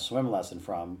get a swim lesson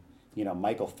from?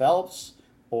 Michael Phelps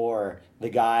or the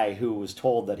guy who was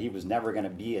told that he was never going to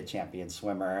be a champion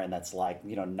swimmer and that's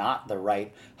not the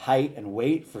right height and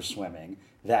weight for swimming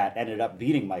that ended up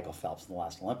beating Michael Phelps in the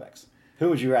last Olympics. Who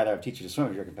would you rather have teach you to swim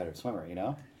if you're a competitive swimmer,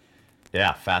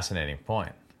 Yeah, fascinating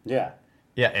point. Yeah.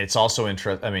 Yeah, it's also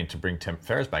interesting. I mean, to bring Tim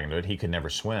Ferriss back into it, he could never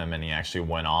swim, and he actually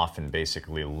went off and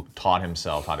basically taught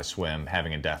himself how to swim,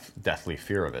 having a deathly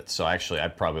fear of it. So actually,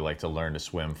 I'd probably like to learn to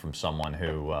swim from someone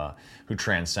who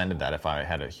transcended that. If I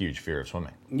had a huge fear of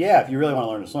swimming. Yeah, if you really want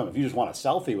to learn to swim, if you just want a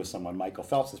selfie with someone, Michael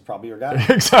Phelps is probably your guy.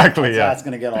 Exactly. That's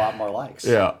going to get a lot more likes.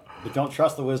 Yeah. But don't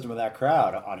trust the wisdom of that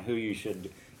crowd on who you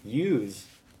should use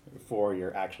for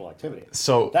your actual activity.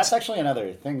 So that's actually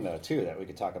another thing, though, too, that we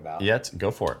could talk about. Yeah, go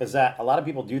for it. Is that a lot of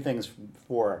people do things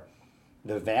for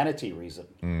the vanity reason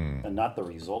and not the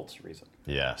results reason.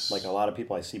 Yes. Like a lot of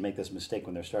people I see make this mistake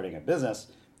when they're starting a business.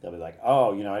 They'll be like,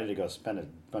 oh, I need to go spend a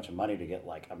bunch of money to get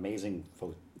like amazing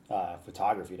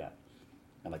photography done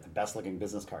and like the best looking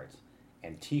business cards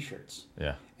and T-shirts.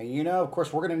 Yeah. And of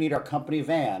course, we're going to need our company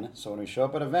van. So when we show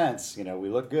up at events, we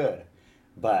look good.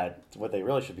 But what they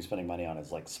really should be spending money on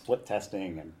is like split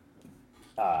testing and,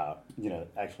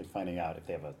 actually finding out if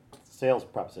they have a sales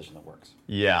proposition that works.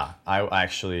 Yeah, I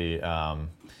actually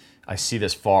I see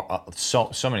this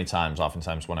so many times.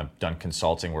 Oftentimes when I've done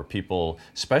consulting, where people,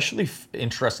 especially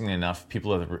interestingly enough,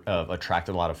 people have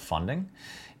attracted a lot of funding.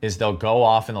 Is they'll go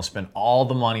off and they'll spend all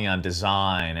the money on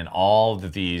design and all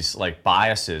of these like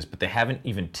biases, but they haven't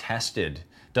even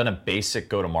done a basic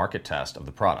go-to-market test of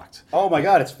the product. Oh my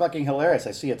God, it's fucking hilarious.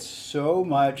 I see it so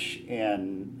much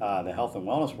in the health and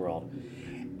wellness world.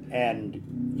 And,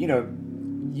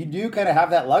 you do kind of have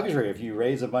that luxury. If you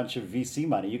raise a bunch of VC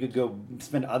money, you could go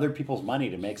spend other people's money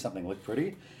to make something look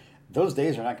pretty. Those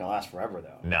days are not going to last forever,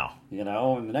 though. No.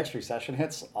 When the next recession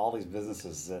hits, all these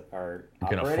businesses that are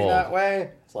operating that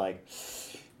way, it's like,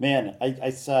 man,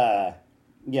 I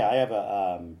have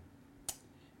a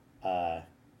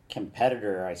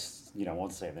competitor. I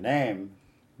won't say the name,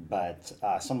 but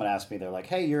someone asked me, they're like,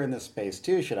 hey, you're in this space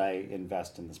too. Should I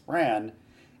invest in this brand?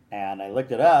 And I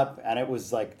looked it up, and it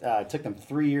was like it took them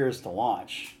 3 years to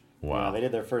launch. Wow. They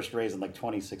did their first raise in like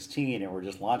 2016, and were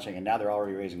just launching, and now they're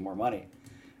already raising more money.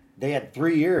 They had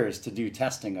 3 years to do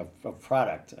testing of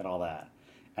product and all that,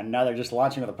 and now they're just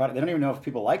launching with the product. They don't even know if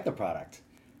people like the product,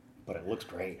 but it looks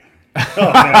great.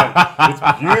 Oh man, it's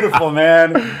beautiful,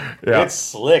 man. Yeah. It's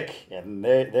slick, and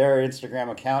their Instagram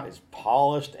account is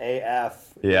polished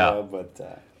AF. Yeah,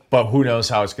 but who knows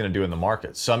how it's going to do in the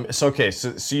market. So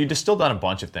you just still done a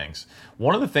bunch of things.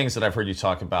 One of the things that I've heard you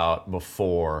talk about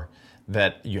before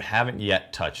that you haven't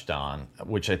yet touched on,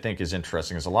 which I think is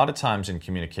interesting, is a lot of times in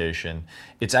communication,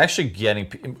 it's actually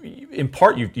in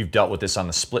part you've dealt with this on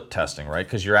the split testing, right?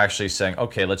 Because you're actually saying,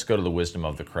 okay, let's go to the wisdom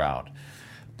of the crowd.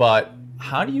 But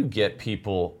how do you get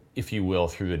people, if you will,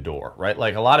 through the door, right?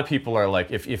 Like a lot of people are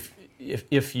like,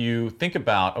 if you think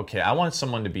about, okay, I want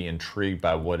someone to be intrigued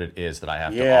by what it is that I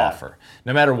have to offer,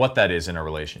 no matter what that is in a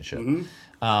relationship.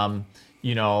 Mm-hmm.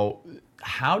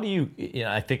 How do you?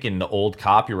 I think in the old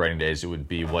copywriting days, it would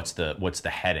be what's the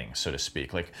heading, so to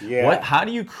speak. Like, how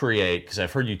do you create? Because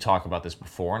I've heard you talk about this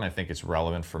before, and I think it's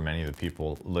relevant for many of the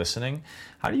people listening.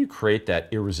 How do you create that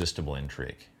irresistible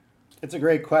intrigue? It's a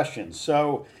great question.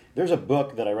 So there's a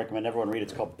book that I recommend everyone read.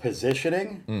 It's called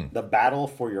Positioning: The Battle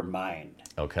for Your Mind.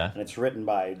 Okay. And it's written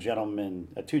by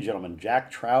two gentlemen,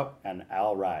 Jack Trout and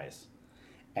Al Ries.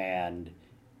 And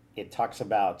it talks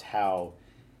about how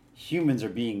humans are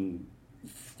being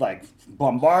like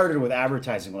bombarded with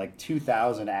advertising, like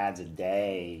 2,000 ads a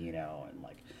day, and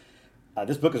like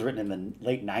this book was written in the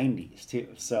late 90s too.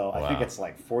 So I think it's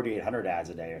like 4,800 ads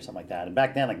a day or something like that. And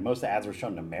back then, like most of the ads were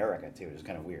shown in America too. It was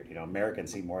kind of weird.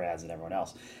 Americans see more ads than everyone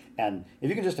else. And if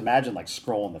you can just imagine like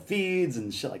scrolling the feeds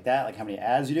and shit like that, like how many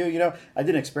ads you do, I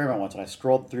did an experiment once when I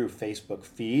scrolled through Facebook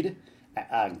feed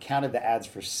and counted the ads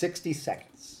for 60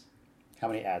 seconds. How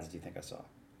many ads do you think I saw?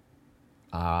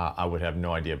 I would have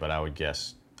no idea, but I'm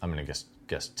going to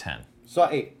guess 10. So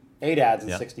eight ads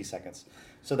in 60 seconds.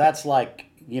 So that's like,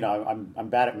 I'm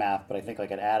bad at math, but I think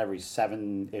like an ad every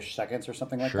 7-ish seconds or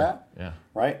something like that. Yeah.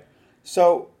 Right?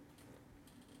 So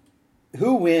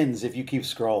who wins if you keep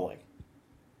scrolling?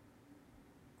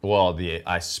 Well,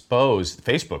 I suppose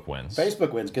Facebook wins.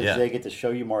 Facebook wins because they get to show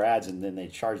you more ads, and then they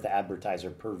charge the advertiser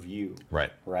per view.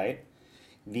 Right. Right?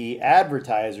 The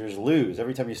advertisers lose.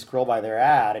 Every time you scroll by their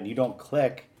ad and you don't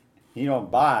click, you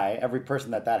don't buy, every person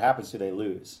that happens to, they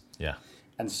lose. Yeah.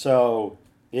 And so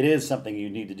it is something you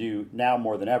need to do now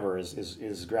more than ever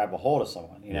is grab a hold of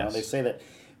someone. Yes. They say that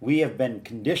we have been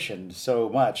conditioned so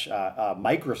much.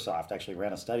 Microsoft actually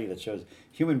ran a study that shows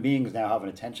human beings now have an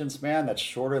attention span that's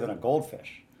shorter than a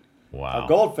goldfish. Wow. A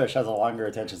goldfish has a longer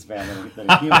attention span than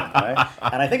a human, right?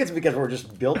 And I think it's because we're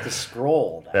just built to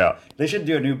scroll. Yeah. They should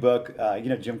do a new book.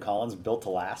 Jim Collins, Built to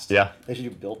Last. Yeah. They should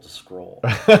do Built to Scroll.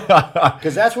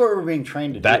 Because that's what we're being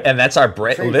trained to do. And that's our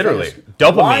brain, literally.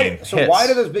 Dopamine. So why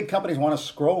do those big companies want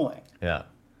us scrolling? Yeah.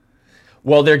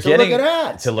 Well, they're getting look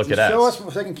at ads. To look at ads. Show us, so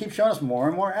they can keep showing us more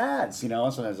and more ads. So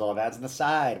there's a lot of ads on the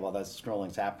side while that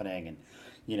scrolling's happening, and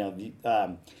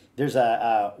there's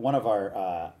one of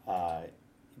our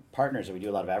partners that we do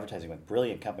a lot of advertising with,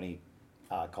 brilliant company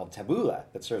called Taboola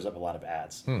that serves up a lot of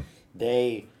ads.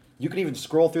 You can even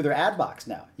scroll through their ad box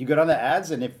now. You go down the ads,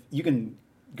 and if you can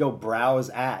go browse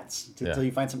ads until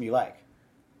you find something you like.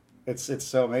 It's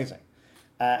so amazing,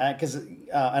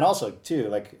 and also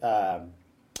too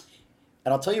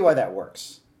and I'll tell you why that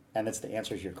works, and that's the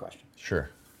answer to your question.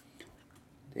 Sure.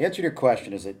 The answer to your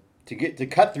question is that to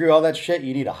cut through all that shit,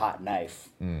 you need a hot knife,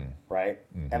 right?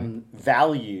 Mm-hmm. And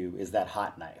value is that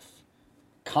hot knife.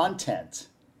 Content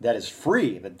that is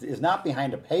free, that is not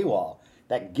behind a paywall,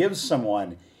 that gives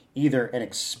someone either an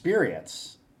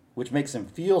experience, which makes them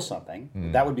feel something.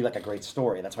 That would be like a great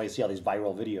story. That's why you see all these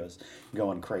viral videos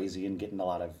going crazy and getting a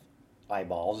lot of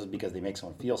eyeballs, is because they make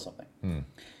someone feel something.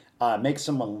 Make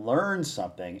someone learn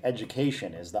something.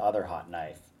 Education is the other hot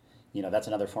knife. That's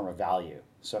another form of value.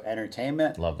 So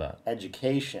entertainment, love that.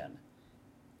 Education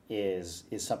is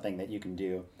something that you can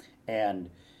do,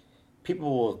 and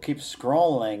people will keep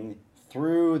scrolling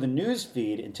through the news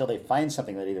feed until they find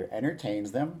something that either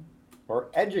entertains them or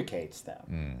educates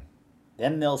them.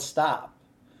 Then they'll stop.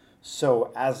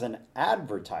 So as an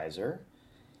advertiser,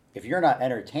 if you're not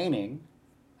entertaining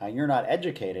and you're not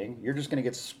educating, you're just going to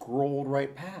get scrolled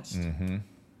right past.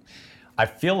 I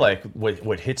feel like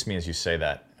what hits me as you say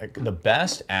that, the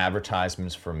best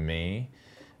advertisements for me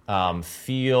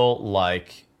feel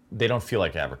like, they don't feel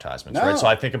like advertisements, right? So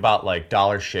I think about like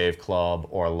Dollar Shave Club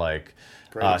or like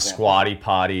Squatty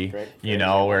Potty, Great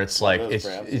where it's like,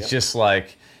 it's just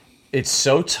like, it's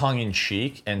so tongue in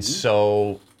cheek and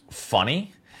so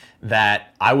funny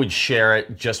that I would share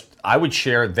it. I would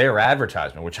share their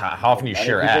advertisement, which how often you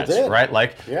share ads,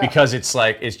 right? Because it's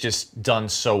like, it's just done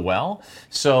so well.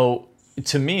 So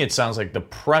to me, it sounds like the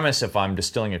premise, if I'm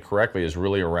distilling it correctly, is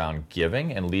really around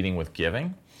giving and leading with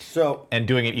giving. And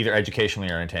doing it either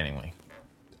educationally or entertainingly.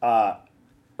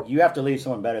 You have to leave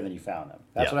someone better than you found them.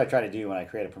 That's what I try to do when I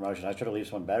create a promotion. I try to leave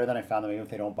someone better than I found them, even if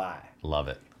they don't buy. Love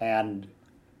it. And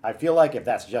I feel like if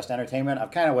that's just entertainment,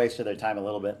 I've kind of wasted their time a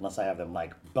little bit, unless I have them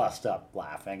like bust up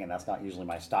laughing, and that's not usually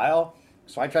my style.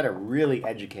 So I try to really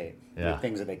educate with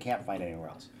things that they can't find anywhere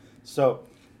else. So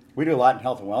we do a lot in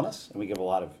health and wellness, and we give a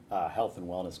lot of health and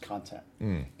wellness content.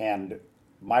 And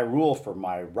my rule for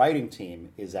my writing team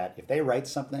is that if they write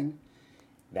something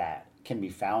that can be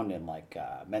found in like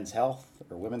Men's Health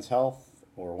or Women's Health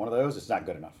or one of those, it's not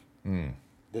good enough.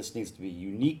 This needs to be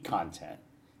unique content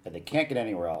that they can't get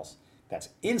anywhere else, that's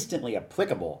instantly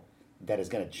applicable, that is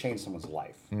going to change someone's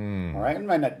life. All right, it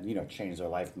might not change their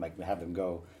life, like have them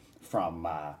go from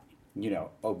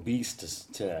obese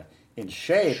to in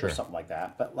shape or something like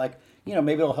that, but like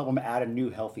maybe it'll help them add a new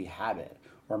healthy habit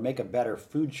or make a better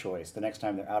food choice the next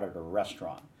time they're out at a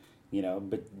restaurant.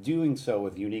 But doing so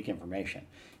with unique information.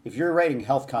 If you're writing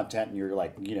health content and you're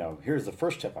like, here's the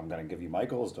first tip I'm going to give you,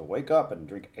 Michael, is to wake up and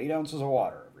drink 8 ounces of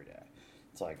water every day.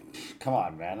 It's like, come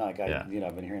on, man. Like I've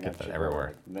been hearing that shit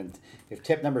everywhere. And then if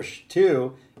tip number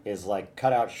 2 is like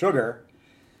cut out sugar,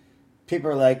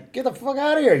 people are like, get the fuck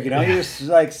out of here. You're just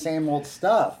like same old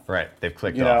stuff. Right. They've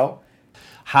clicked off.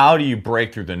 How do you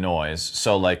break through the noise?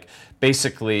 So like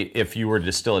basically, if you were to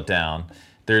distill it down,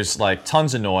 there's like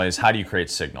tons of noise. How do you create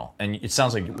signal? And it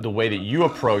sounds like the way that you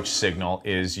approach signal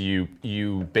is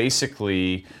you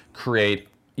basically create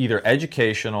either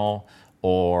educational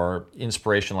or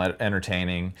inspirational,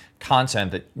 entertaining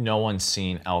content that no one's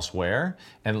seen elsewhere,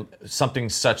 and something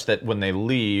such that when they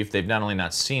leave, they've not only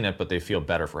not seen it, but they feel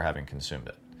better for having consumed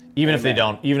it. Even if they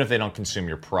don't consume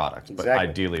your product, but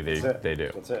ideally they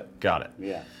do. That's it. Got it.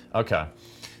 Yeah. Okay.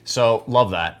 So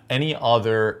love that. Any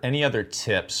other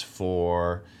tips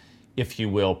for, if you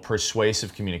will,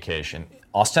 persuasive communication?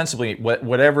 Ostensibly,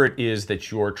 whatever it is that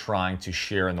you're trying to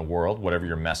share in the world, whatever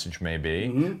your message may be,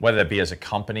 whether that be as a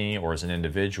company or as an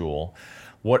individual,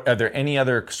 are there any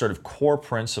other sort of core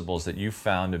principles that you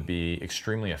found to be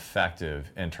extremely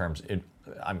effective in terms?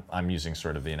 I'm using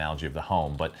sort of the analogy of the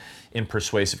home, but in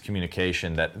persuasive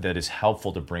communication that is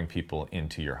helpful to bring people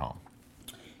into your home.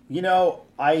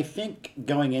 I think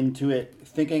going into it,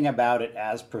 thinking about it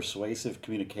as persuasive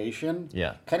communication,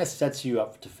 kind of sets you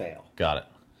up to fail. Got it.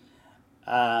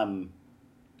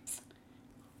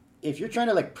 If you're trying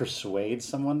to like persuade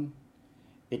someone,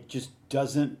 it just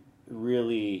doesn't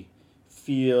really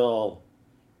feel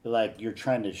like you're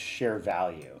trying to share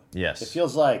value. Yes. It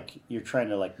feels like you're trying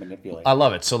to like manipulate. I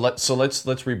love it. So let's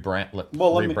rebrand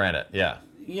rebrand it. Yeah.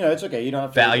 It's okay. You don't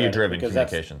have to value-driven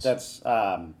communications. That's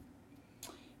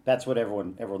what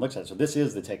everyone looks at. So this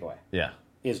is the takeaway. Yeah.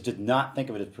 Is to not think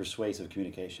of it as persuasive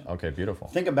communication. Okay, beautiful.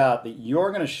 Think about that you're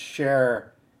going to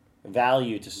share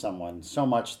value to someone so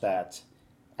much that,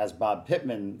 as Bob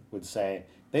Pittman would say,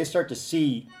 they start to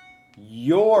see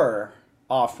your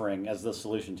offering as the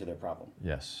solution to their problem.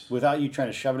 Yes. Without you trying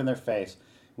to shove it in their face,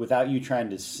 without you trying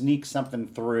to sneak something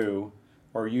through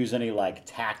or use any like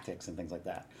tactics and things like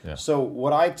that. Yeah. So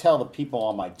what I tell the people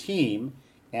on my team,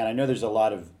 and I know there's a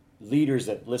lot of leaders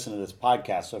that listen to this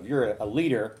podcast, so if you're a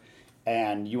leader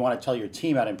and you want to tell your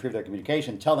team how to improve their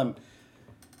communication, tell them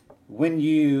when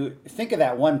you think of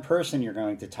that one person you're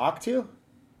going to talk to,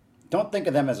 don't think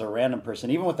of them as a random person.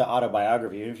 Even with the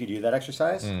autobiography, even if you do that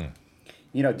exercise,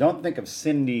 don't think of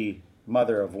Cindy,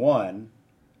 mother of one,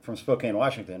 from Spokane,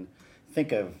 Washington.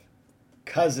 Think of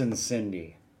cousin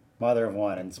Cindy, mother of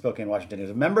one in Spokane, Washington, who's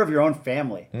a member of your own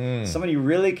family, someone you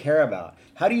really care about.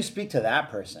 How do you speak to that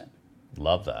person?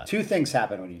 Love that. Two things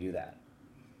happen when you do that.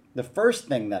 The first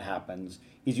thing that happens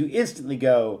is you instantly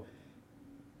go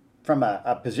from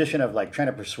a position of like trying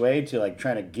to persuade to like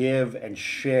trying to give and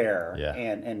share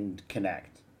and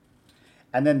connect.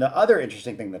 And then the other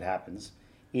interesting thing that happens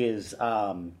is,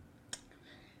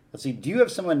 let's see, do you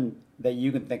have someone that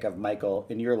you can think of, Michael,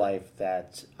 in your life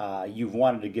that you've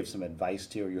wanted to give some advice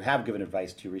to, or you have given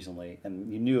advice to recently, and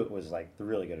you knew it was like the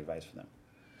really good advice for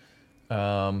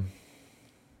them?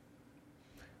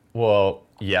 Well,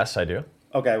 yes, I do.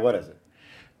 Okay, what is it?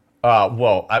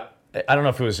 Well, I don't know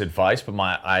if it was advice,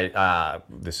 but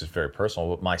this is very personal.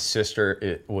 But my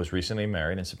sister was recently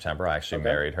married in September. I actually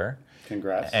married her.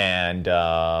 Congrats. And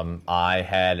I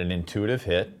had an intuitive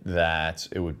hit that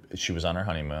she was on her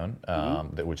honeymoon,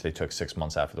 which they took 6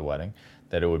 months after the wedding,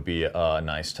 that it would be a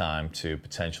nice time to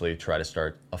potentially try to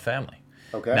start a family.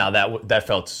 Okay. Now that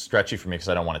felt stretchy for me because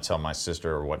I don't want to tell my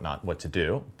sister or whatnot what to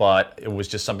do, but it was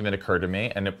just something that occurred to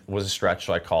me, and it was a stretch.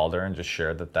 So I called her and just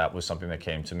shared that was something that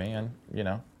came to me, and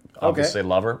obviously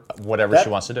love her, whatever she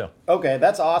wants to do. Okay,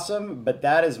 that's awesome, but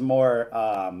that is more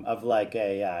of like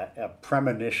a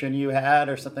premonition you had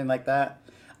or something like that.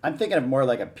 I'm thinking of more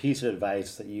like a piece of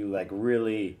advice that you like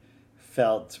really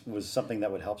felt was something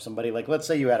that would help somebody. Like, let's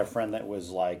say you had a friend that was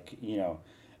like,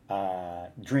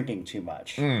 drinking too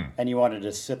much, and you wanted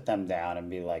to sit them down and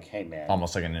be like, "Hey, man,"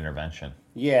 almost like an intervention.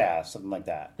 Yeah, something like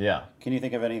that. Yeah. Can you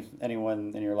think of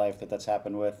anyone in your life that's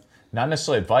happened with? Not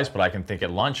necessarily advice, but I can think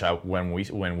at lunch when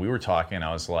we were talking,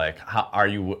 I was like, "Are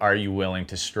you willing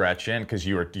to stretch in because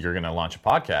you're going to launch a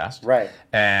podcast?" Right.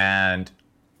 And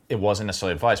it wasn't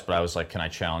necessarily advice, but I was like, "Can I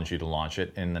challenge you to launch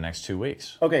it in the next 2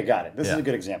 weeks?" Okay, got it. This is a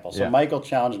good example. So Michael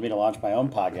challenged me to launch my own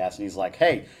podcast, and he's like,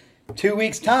 "Hey, 2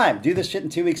 weeks time, do this shit in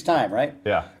 2 weeks time," right?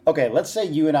 Yeah. Okay, let's say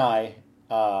you and I,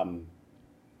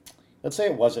 let's say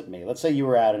it wasn't me. Let's say you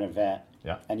were at an event,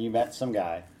 and you met some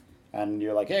guy, and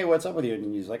you're like, "Hey, what's up with you?"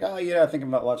 And he's like, "Oh, thinking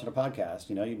about launching a podcast."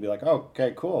 You'd be like, "Oh,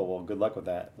 okay, cool. Well, good luck with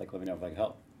that. Like, let me know if I can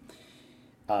help."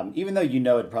 Even though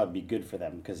it'd probably be good for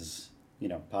them because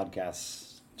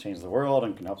podcasts change the world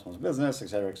and can help someone's business, et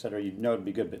cetera, it'd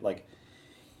be good, but like.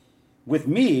 With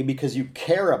me, because you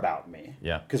care about me,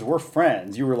 because we're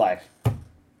friends, you were like,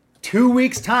 2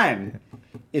 weeks time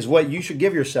is what you should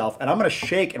give yourself, and I'm going to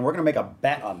shake, and we're going to make a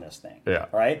bet on this thing. Yeah.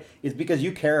 Right? It's because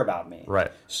you care about me.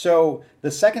 Right. So the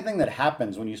second thing that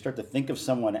happens when you start to think of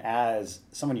someone as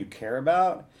someone you care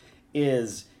about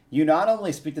is you not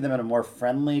only speak to them in a more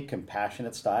friendly,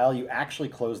 compassionate style, you actually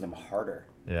close them harder.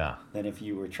 Yeah. Than if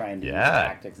you were trying to use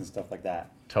tactics and stuff like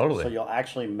that. Totally. So you'll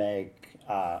actually make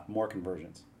more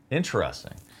conversions.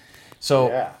 Interesting.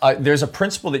 So there's a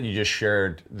principle that you just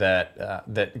shared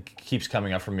that keeps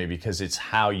coming up for me because it's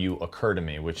how you occur to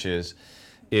me, which is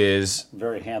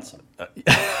very handsome.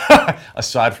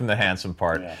 Aside from the handsome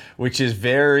part, which is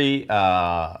very,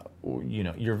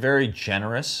 you're very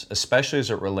generous, especially as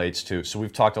it relates to. So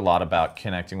we've talked a lot about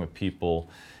connecting with people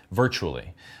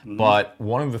virtually, but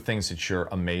one of the things that you're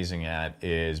amazing at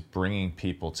is bringing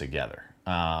people together.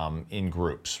 In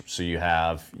groups. So we've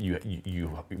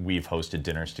hosted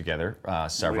dinners together,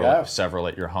 several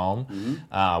at your home,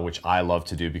 which I love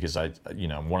to do because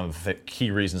one of the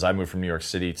key reasons I moved from New York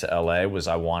City to LA was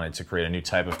I wanted to create a new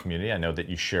type of community. I know that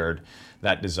you shared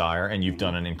that desire and you've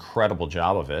done an incredible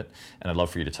job of it, and I'd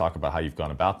love for you to talk about how you've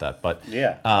gone about that. But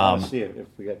let's see if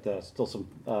we got still some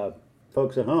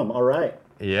folks at home. All right.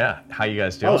 Yeah, how you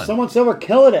guys doing? Oh, someone said we're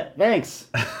killing it. Thanks.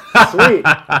 Sweet.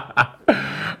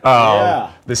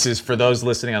 This is for those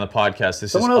listening on the podcast.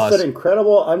 Someone else said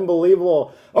incredible,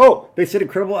 unbelievable. Oh, they said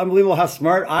incredible, unbelievable how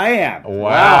smart I am.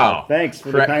 Wow. Thanks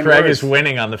for the kind Craig words. is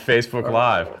winning on the Facebook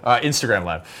Live, Instagram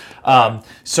Live.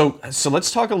 So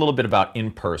let's talk a little bit about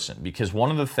in person, because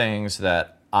one of the things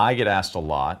that I get asked a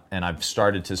lot, and I've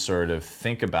started to sort of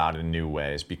think about in new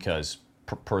ways, because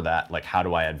per that, like, how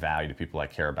do I add value to people I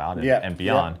care about and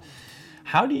beyond? Yeah.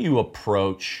 How do you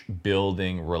approach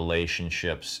building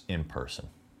relationships in person?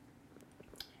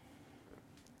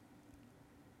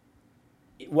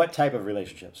 What type of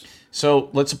relationships? So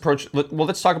let's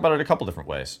talk about it a couple different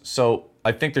ways. So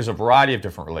I think there's a variety of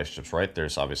different relationships, right?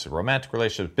 There's obviously romantic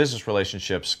relationships, business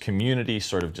relationships, community,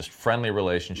 sort of just friendly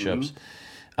relationships.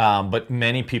 But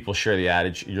many people share the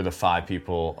adage: you're the five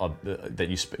people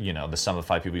the sum of the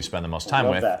five people you spend the most time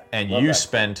with, and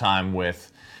spend time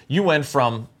with. You went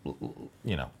from,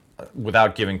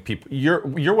 without giving people,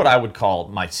 you're what I would call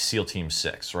my SEAL Team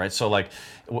 6, right? So like,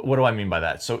 what do I mean by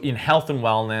that? So in health and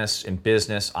wellness, in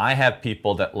business, I have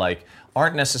people that like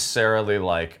aren't necessarily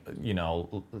like,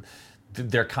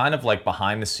 they're kind of like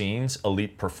behind the scenes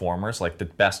elite performers, like the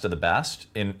best of the best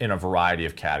in a variety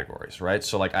of categories, right?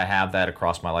 So like I have that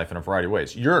across my life in a variety of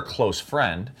ways. You're a close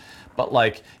friend, but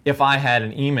like if I had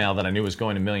an email that I knew was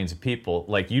going to millions of people,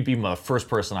 like you'd be the first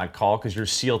person I'd call, because you're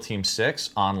SEAL Team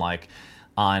 6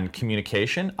 on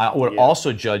communication. I would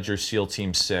also judge your SEAL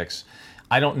Team 6.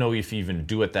 I don't know if you even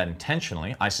do it that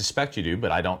intentionally. I suspect you do,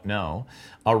 but I don't know.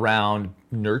 Around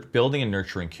building and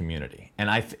nurturing community, and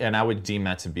I would deem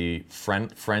that to be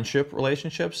friendship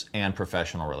relationships and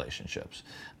professional relationships,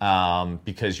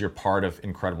 because you're part of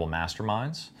incredible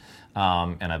masterminds,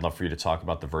 and I'd love for you to talk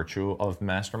about the virtue of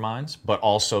masterminds, but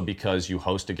also because you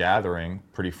host a gathering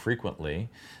pretty frequently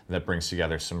that brings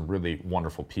together some really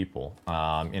wonderful people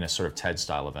in a sort of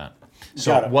TED-style event.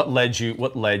 So what led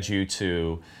you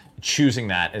to choosing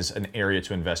that as an area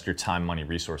to invest your time, money,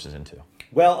 resources into?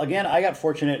 Well, again, I got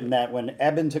fortunate in that when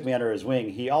Eben took me under his wing,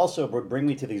 he also would bring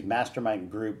me to these mastermind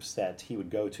groups that he would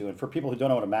go to. And for people who don't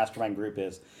know what a mastermind group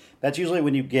is, that's usually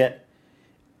when you get,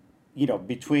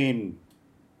 between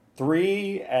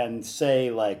 3 and say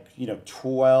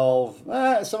 12,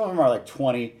 some of them are like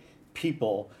 20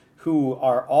 people who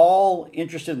are all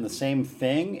interested in the same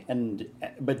thing,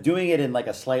 but doing it in like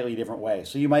a slightly different way.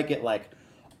 So you might get like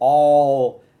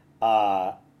all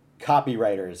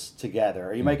copywriters together,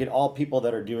 or you might get all people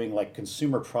that are doing like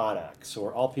consumer products,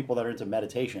 or all people that are into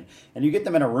meditation, and you get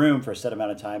them in a room for a set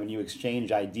amount of time, and you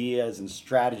exchange ideas and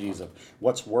strategies of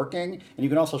what's working, and you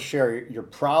can also share your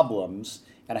problems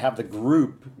and have the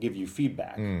group give you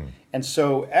feedback. And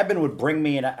so Eben would bring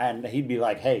me in, and he'd be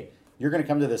like, hey, you're going to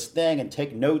come to this thing and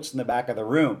take notes in the back of the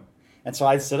room. And so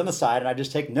I'd sit on the side and I'd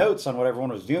just take notes on what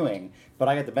everyone was doing, but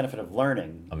I got the benefit of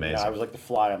learning. Amazing. I was like the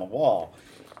fly on the wall.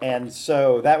 And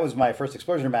so that was my first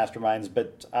exposure to masterminds,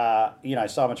 but I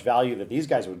saw how much value that these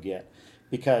guys would get,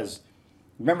 because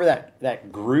remember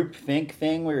that group think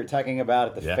thing we were talking about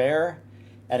at the fair?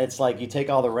 And it's like you take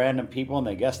all the random people and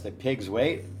they guess the pig's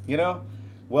weight,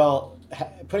 Well,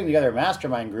 putting together a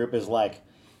mastermind group is like,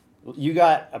 you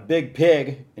got a big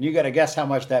pig and you got to guess how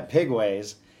much that pig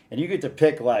weighs, and you get to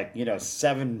pick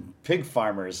 7 pig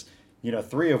farmers,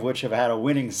 3 of which have had a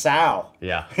winning sow.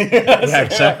 Yeah. Yeah,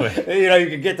 exactly. You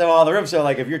can get them all in the room. So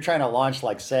like if you're trying to launch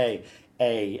say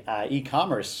a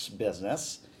e-commerce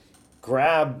business,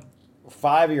 grab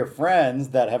 5 of your friends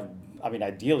that have,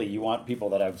 ideally you want people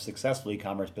that have successful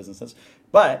e-commerce businesses,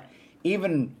 but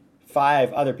even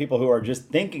 5 other people who are just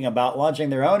thinking about launching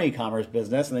their own e-commerce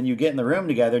business, and then you get in the room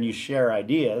together and you share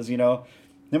ideas.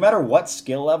 No matter what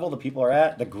skill level the people are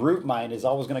at, the group mind is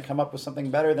always going to come up with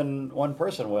something better than one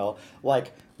person will.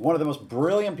 Like one of the most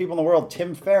brilliant people in the world,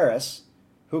 Tim Ferriss,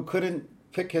 who couldn't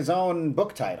pick his own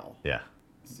book title. Yeah.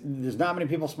 There's not many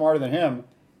people smarter than him,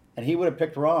 and he would have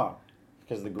picked wrong,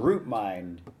 because the group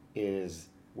mind is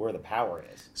where the power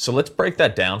is. So let's break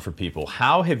that down for people.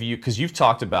 How have you, because you've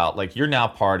talked about, you're now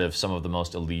part of some of the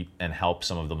most elite and help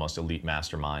some of the most elite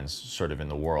masterminds sort of in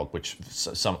the world, which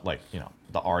some,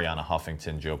 the Arianna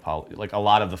Huffington, Joe Paul, a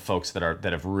lot of the folks that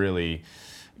have really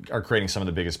are creating some of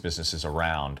the biggest businesses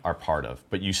around are part of.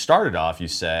 But you started off, you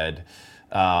said,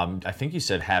 I think you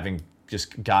said having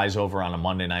just guys over on a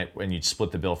Monday night and you'd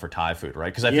split the bill for Thai food,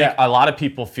 right? Because I think a lot of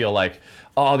people feel like,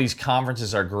 oh, these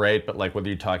conferences are great, but whether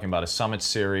you're talking about a summit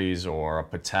series or a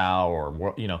Patao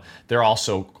or they're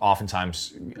also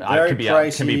oftentimes can be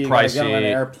pricey. You gotta get on an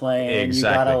airplane.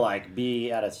 Exactly. You gotta be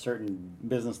at a certain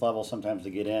business level sometimes to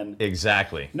get in.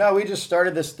 Exactly. No, we just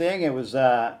started this thing. It was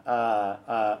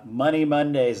Money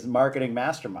Mondays Marketing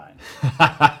Mastermind,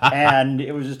 and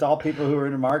it was just all people who were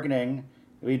into marketing.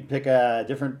 we'd pick a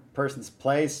different person's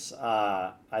place.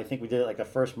 I think we did it like the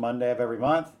first Monday of every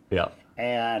month. Yeah.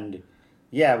 And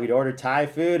yeah, we'd order Thai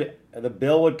food. The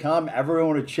bill would come.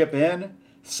 Everyone would chip in.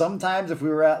 Sometimes if we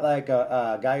were at like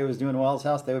a guy who was doing Wells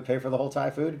House, they would pay for the whole Thai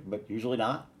food, but usually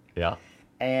not. Yeah.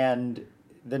 And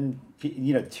then,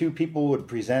 you know, two people would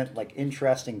present like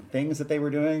interesting things that they were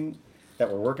doing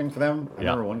that were working for them. I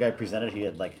remember one guy presented,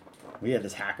 we had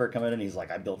this hacker come in and he's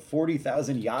like, I built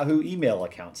 40,000 Yahoo email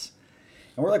accounts.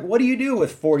 And we're like, what do you do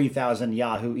with 40,000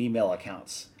 Yahoo email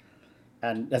accounts?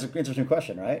 And that's an interesting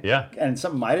question, right? Yeah. And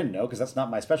something I didn't know because that's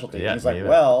not my specialty. Yeah, and he's like,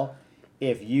 well,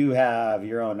 if you have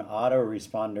your own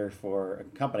autoresponder for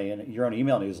a company and your own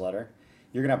email newsletter,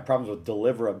 you're going to have problems with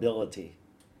deliverability.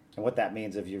 And what that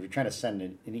means, if you're trying to send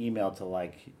an email to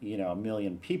like, you know, 1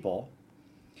 million people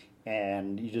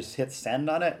and you just hit send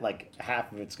on it, like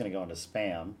half of it's going to go into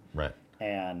spam. Right.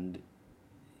 And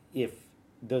if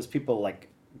those people like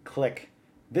click,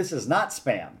 this is not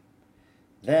spam,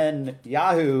 then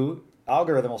Yahoo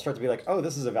algorithm will start to be like, oh,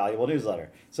 this is a valuable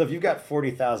newsletter. So if you've got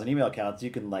 40,000 email accounts, you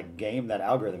can like game that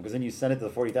algorithm, because then you send it to the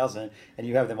 40,000 and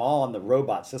you have them all on the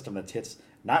robot system that hits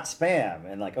not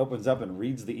spam and like opens up and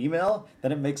reads the email.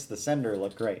 Then it makes the sender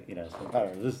look great. You know, so, I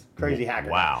don't know, this crazy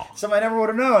hacker. Wow. Something I never would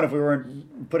have known if we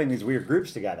weren't putting these weird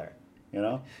groups together. You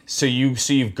know. So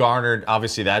you've garnered,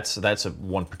 obviously that's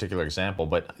one particular example,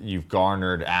 but you've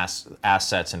garnered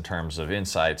assets in terms of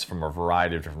insights from a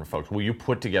variety of different folks. Will you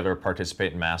put together,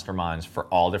 participate in masterminds for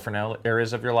all different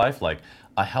areas of your life, like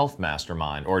a health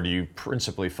mastermind, or do you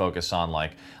principally focus on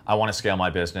like, I want to scale my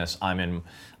business, I'm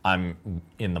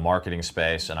in the marketing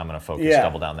space, and I'm going to focus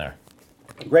double down there?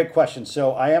 Great question.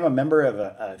 So I am a member of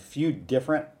a few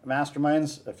different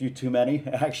masterminds, a few too many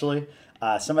actually.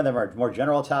 Some of them are more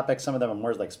general topics. Some of them are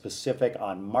more like specific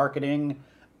on marketing.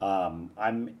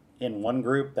 I'm in one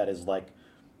group that is like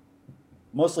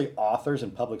mostly authors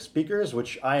and public speakers,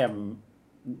 which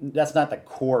that's not the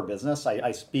core business.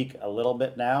 I speak a little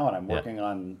bit now, and I'm working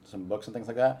on some books and things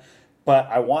like that, but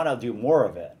I want to do more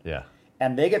of it. Yeah.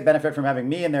 And they get benefit from having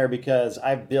me in there because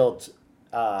I've built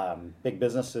big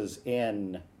businesses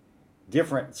in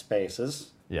different spaces.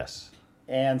 Yes.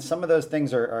 And some of those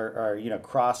things are you know,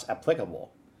 cross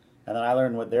applicable. And then I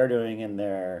learn what they're doing in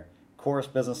their course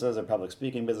businesses or public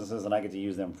speaking businesses, and I get to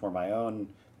use them for my own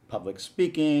public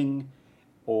speaking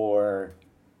or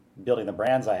building the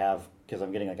brands I have, because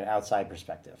I'm getting like an outside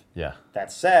perspective. Yeah.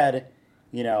 That said,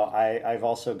 you know, I've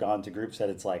also gone to groups that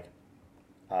it's like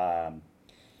health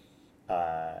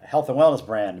and wellness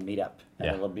brand meetup.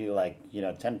 And it'll be like, you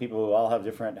know, 10 people who all have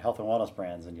different health and wellness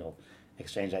brands, and you'll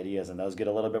exchange ideas, and those get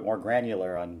a little bit more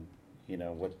granular on, you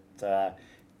know, what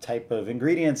type of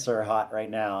ingredients are hot right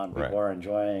now and people are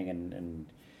enjoying, and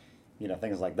you know,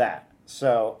 things like that.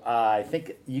 So I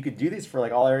think you could do these for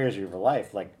like all areas of your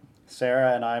life. Like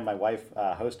Sarah and I, my wife,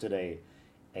 hosted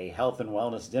a health and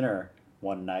wellness dinner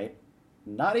one night,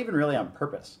 not even really on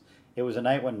purpose. It was a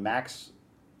night when Max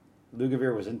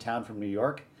Lugavere was in town from New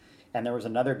York, and there was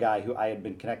another guy who I had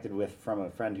been connected with from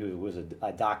a friend who was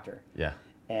a doctor. Yeah.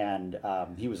 And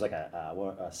he was like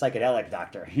a psychedelic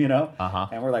doctor, you know? Uh-huh.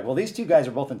 And we're like, well, these two guys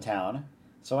are both in town,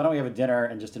 so why don't we have a dinner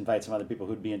and just invite some other people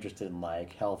who'd be interested in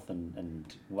like health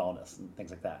and wellness and things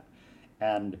like that.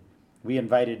 And we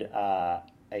invited a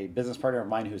business partner of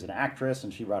mine who's an actress,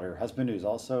 and she brought her husband, who's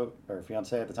also, or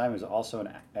fiance at the time, who's also an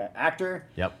actor.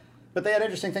 Yep. But they had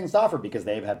interesting things to offer because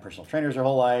they've had personal trainers their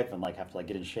whole life and like have to like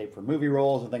get in shape for movie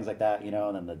roles and things like that, you know.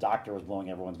 And then the doctor was blowing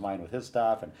everyone's mind with his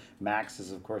stuff, and Max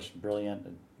is of course brilliant,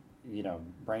 you know,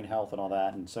 brain health and all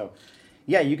that. And so,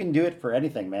 yeah, you can do it for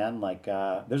anything, man. Like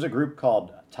there's a group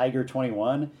called Tiger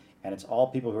 21, and it's all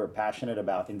people who are passionate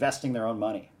about investing their own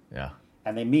money. Yeah.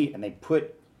 And they meet and they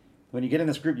when you get in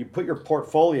this group, you put your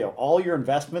portfolio, all your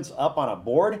investments up on a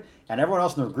board, and everyone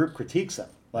else in the group critiques them.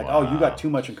 Like, wow. Oh, you got too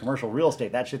much in commercial real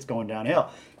estate. That shit's going downhill.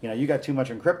 You know, you got too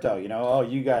much in crypto. You know, oh,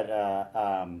 you got,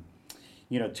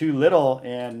 you know, too little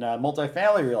in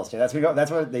multifamily real estate. That's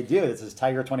what they do. This is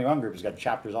Tiger 21 group. It's got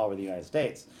chapters all over the United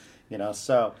States. You know,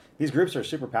 so these groups are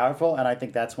super powerful, and I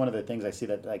think that's one of the things I see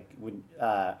that like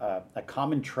a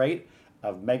common trait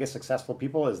of mega successful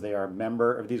people is they are a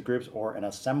member of these groups or an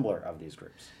assembler of these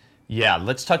groups. Yeah,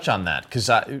 let's touch on that, because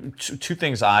two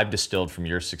things I've distilled from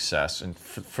your success, and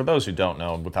for those who don't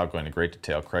know, without going into great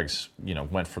detail, Craig's, you know,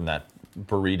 went from that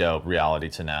burrito reality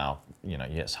to now, you know,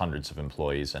 he has hundreds of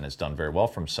employees and has done very well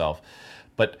for himself.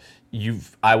 But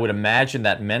I would imagine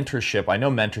that mentorship, I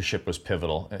know mentorship was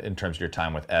pivotal in terms of your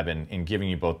time with Eben in giving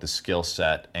you both the skill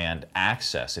set and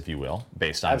access, if you will,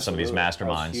 based on some of these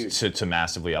masterminds to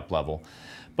massively up level.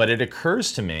 But it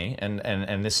occurs to me,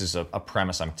 and this is a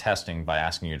premise I'm testing by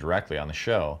asking you directly on the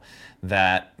show,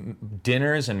 that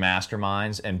dinners and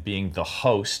masterminds and being the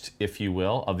host, if you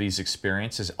will, of these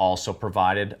experiences also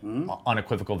provided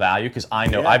unequivocal value. Because I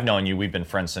know, I've known you, we've been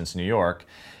friends since New York.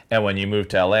 And when you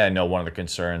moved to LA, I know one of the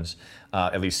concerns,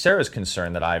 at least Sarah's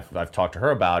concern that I've talked to her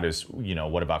about is,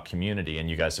 what about community? And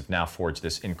you guys have now forged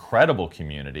this incredible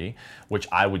community, which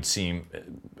I would seem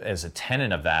as a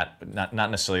tenet of that, not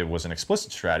necessarily it was an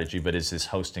explicit strategy, but is this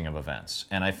hosting of events.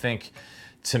 And I think,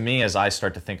 to me, as I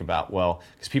start to think about,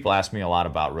 because people ask me a lot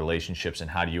about relationships and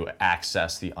how do you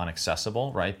access the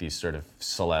inaccessible, right? These sort of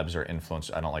celebs or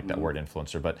influencers, I don't like that word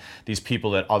influencer, but these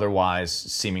people that otherwise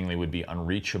seemingly would be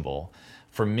unreachable.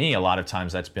 For me, a lot of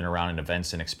times that's been around in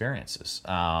events and experiences,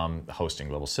 hosting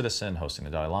Global Citizen, hosting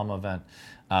the Dalai Lama event,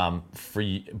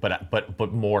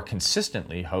 but more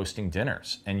consistently hosting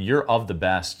dinners. And you're of the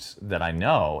best that I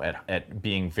know at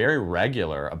being very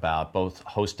regular about both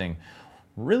hosting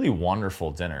really wonderful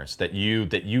dinners that you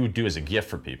do as a gift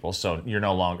for people. So you're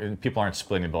no longer, people aren't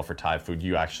splitting the bill for Thai food.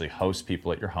 You actually host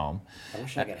people at your home. I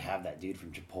wish I could have that dude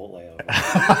from Chipotle over.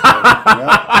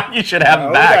 You should have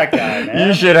him back. That guy, man.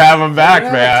 You should have him back,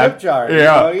 man. A tip jar,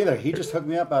 either. He just hooked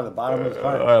me up out of the bottom of his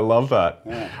heart. I love that.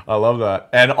 Yeah. I love that.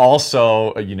 And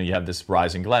also, you have this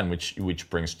Rising Glen, which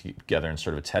brings together in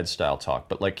sort of a TED style talk.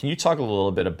 But can you talk a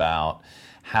little bit about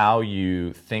how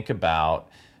you think about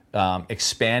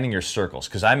expanding your circles?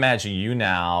 Because I imagine you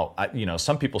now,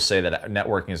 some people say that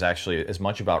networking is actually as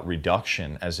much about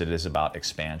reduction as it is about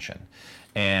expansion.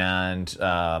 And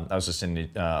I was listening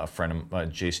to a friend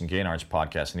of Jason Gaynard's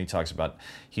podcast, and he talks about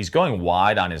he's going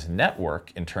wide on his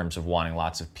network in terms of wanting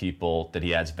lots of people that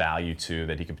he adds value to,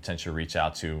 that he could potentially reach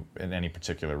out to in any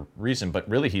particular reason. But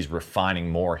really, he's refining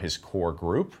more his core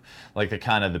group, like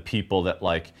the people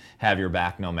that have your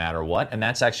back no matter what. And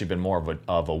that's actually been more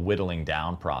of a whittling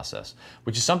down process,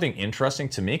 which is something interesting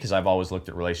to me because I've always looked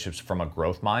at relationships from a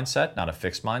growth mindset, not a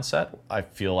fixed mindset. I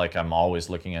feel like I'm always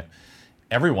looking at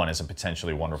everyone is a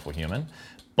potentially wonderful human,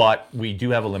 but we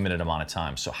do have a limited amount of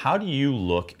time. So how do you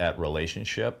look at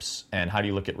relationships and how do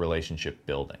you look at relationship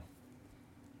building?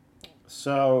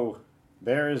 So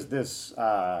there is this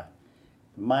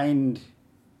mind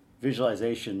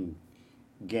visualization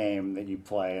game that you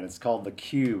play, and it's called the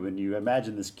cube, and you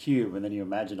imagine this cube, and then you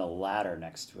imagine a ladder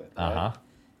next to it. Right? Uh-huh.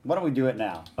 Why don't we do it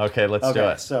now? Okay, let's do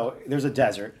it. So there's a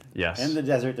desert. Yes. In the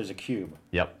desert, there's a cube.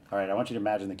 Yep. All right, I want you to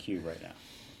imagine the cube right now.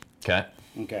 Okay.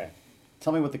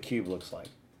 Tell me what the cube looks like.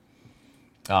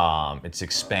 It's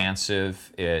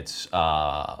expansive. It's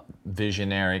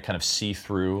visionary, kind of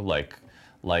see-through,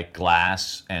 like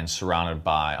glass, and surrounded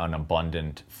by an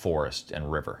abundant forest and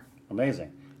river.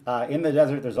 Amazing. In the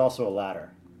desert, there's also a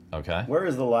ladder. Okay. Where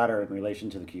is the ladder in relation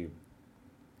to the cube?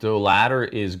 The ladder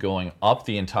is going up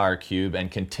the entire cube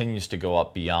and continues to go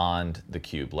up beyond the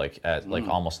cube,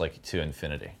 almost like to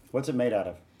infinity. What's it made out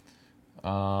of?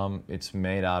 It's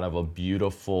made out of a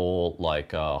beautiful,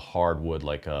 hardwood,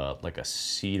 like a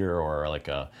cedar or I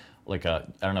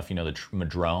don't know if you know the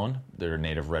madrone, their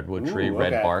native redwood tree,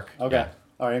 red bark. Okay. Yeah.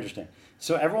 All right, interesting.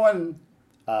 So everyone,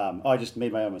 I just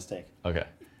made my own mistake. Okay.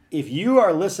 If you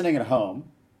are listening at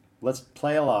home, let's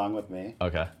play along with me.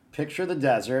 Okay. Picture the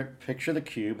desert, picture the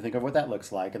cube, think of what that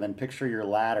looks like, and then picture your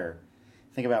ladder.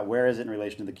 Think about where is it in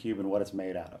relation to the cube and what it's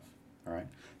made out of. All right.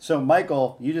 So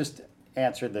Michael, you just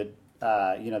answered that.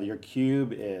 Your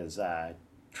cube is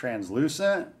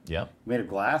translucent. Yep. Made of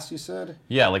glass, you said?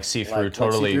 Yeah, like see-through,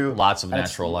 totally see-through. Lots of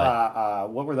natural light.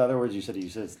 What were the other words you said? You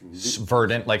said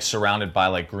verdant, surrounded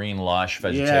by green, lush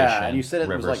vegetation. Yeah, and you said it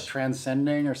rivers. Was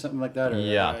transcending or something like that?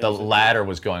 Or, the ladder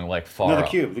was going far No, the up.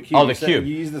 cube. The cube. Oh, the cube.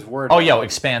 You used this word. Oh, yeah,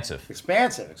 expansive.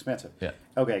 Expansive. Yeah.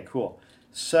 Okay, cool.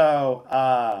 So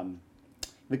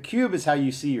the cube is how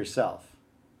you see yourself.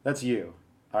 That's you.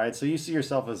 All right, so you see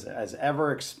yourself as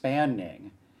ever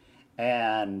expanding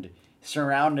and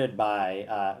surrounded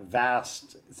by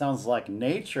vast, it sounds like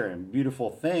nature and beautiful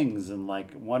things and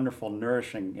wonderful,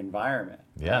 nourishing environment.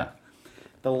 Yeah. Right?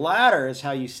 The ladder is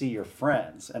how you see your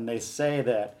friends. And they say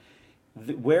that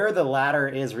where the ladder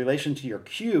is relation to your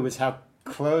cube is how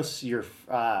close your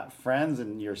friends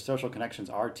and your social connections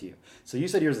are to you. So you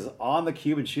said yours is on the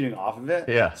cube and shooting off of it.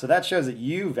 Yeah. So that shows that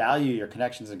you value your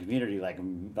connections and community like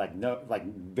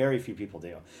very few people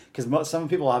do. Because some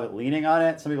people have it leaning on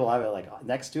it, some people have it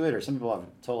next to it, or some people have it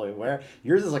totally aware.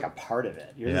 Yours is a part of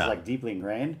it. Yours is deeply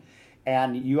ingrained.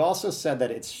 And you also said that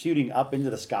it's shooting up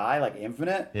into the sky,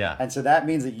 infinite. Yeah. And so that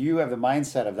means that you have the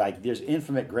mindset of there's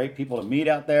infinite great people to meet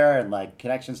out there and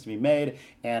connections to be made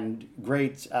and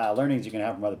great learnings you can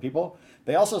have from other people.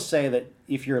 They also say that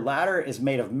if your ladder is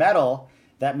made of metal,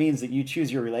 that means that you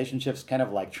choose your relationships kind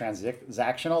of like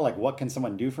transactional, like what can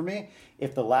someone do for me?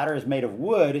 If the ladder is made of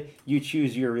wood, you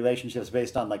choose your relationships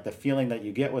based on like the feeling that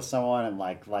you get with someone and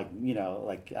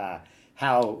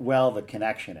how well the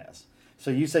connection is.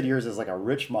 So you said yours is like a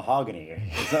rich mahogany.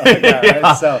 Like that, yeah.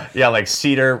 Right? So, yeah, like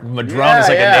cedar. Madrone is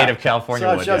like a native California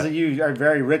wood. So it shows that you are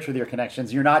very rich with your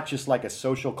connections. You're not just like a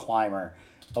social climber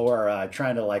or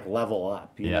trying to like level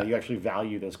up. You know, you actually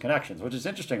value those connections, which is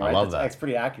interesting, right? I love that. That's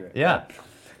pretty accurate. Yeah. Right?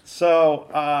 So,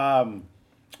 and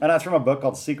that's from a book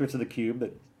called Secrets of the Cube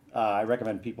that I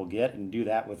recommend people get and do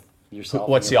that with yourself.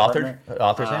 What's the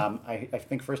author's name? I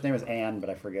think first name is Anne, but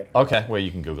I forget. Okay, well,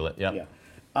 you can Google it. Yep. Yeah.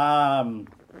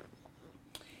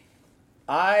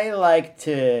 I like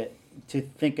to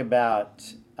think about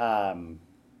that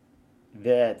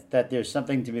there's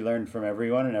something to be learned from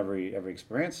everyone and every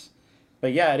experience.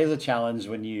 But yeah, it is a challenge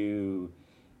when you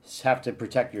have to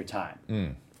protect your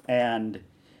time. And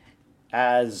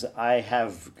as I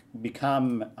have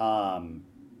become,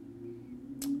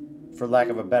 for lack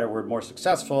of a better word, more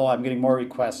successful, I'm getting more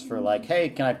requests for like, hey,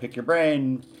 can I pick your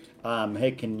brain?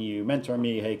 Hey, can you mentor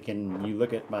me? Hey, can you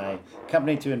look at my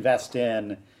company to invest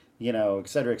in? You know, et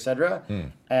cetera, et cetera.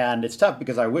 And it's tough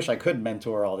because I wish I could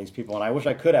mentor all these people and I wish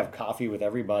I could have coffee with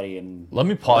everybody. And let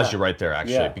me pause you right there,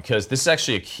 actually, because this is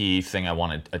actually a key thing I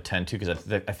want to attend to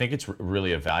because I think it's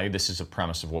really a value. This is a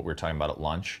premise of what we were talking about at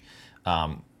lunch.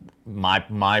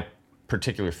 My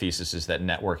particular thesis is that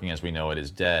networking as we know it is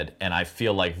dead. And I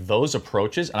feel like those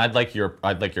approaches, and I'd like your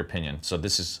opinion. So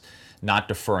this is not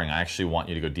deferring. I actually want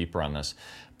you to go deeper on this.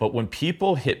 But when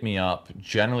people hit me up,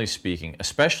 generally speaking,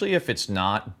 especially if it's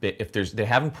not, they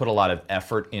haven't put a lot of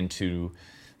effort into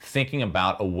thinking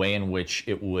about a way in which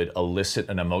it would elicit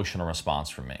an emotional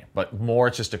response from me, but more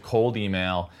it's just a cold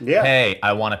email. Hey,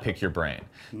 I want to pick your brain.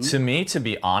 To me, to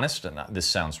be honest, and this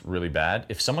sounds really bad,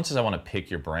 if someone says I want to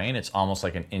pick your brain, it's almost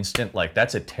like an instant, like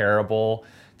that's a terrible.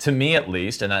 To me, at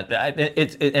least, and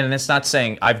it's not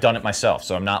saying I've done it myself,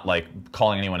 so I'm not like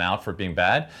calling anyone out for it being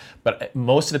bad. But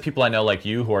most of the people I know, like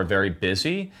you, who are very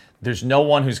busy, there's no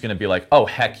one who's going to be like, oh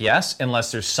heck yes,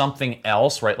 unless there's something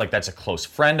else, right? Like that's a close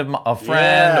friend of a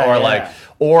friend,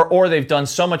 or they've done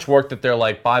so much work that they're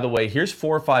like, by the way, here's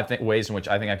 4 or 5 ways in which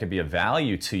I think I could be of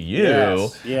value to you.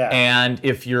 And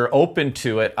if you're open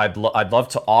to it, I'd love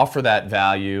to offer that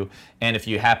value. And if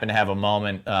you happen to have a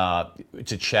moment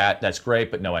to chat, that's great,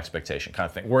 but no expectation kind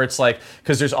of thing. Where it's like,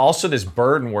 because there's also this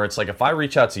burden where it's like, if I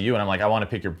reach out to you and I'm like, I want to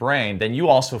pick your brain, then you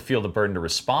also feel the burden to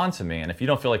respond to me. And if you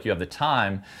don't feel like you have the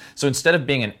time, so instead of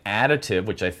being an additive,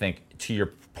 which I think to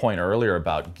your point earlier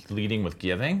about leading with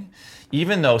giving,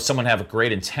 even though someone have a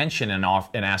great intention in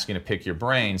asking to pick your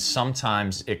brain,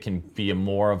 sometimes it can be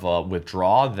more of a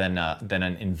withdrawal than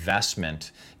an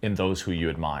investment in those who you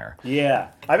admire. Yeah.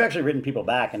 I've actually written people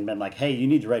back and been like, hey, you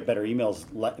need to write better emails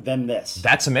than this.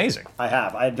 That's amazing. I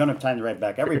have. I don't have time to write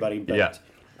back everybody, but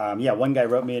one guy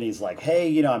wrote me and he's like, hey,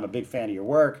 you know, I'm a big fan of your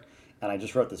work and I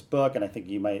just wrote this book and I think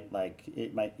you might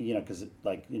you know, because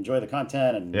like enjoy the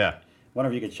content and one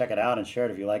of you could check it out and share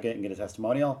it if you like it and get a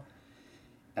testimonial.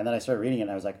 And then I started reading it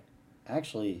and I was like,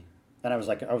 actually, and I was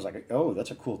like, oh,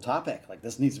 that's a cool topic. Like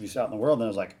this needs to be out in the world. And I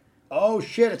was like, oh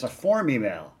shit, it's a form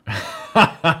email.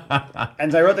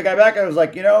 And I wrote the guy back. I was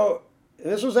like, you know,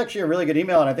 this was actually a really good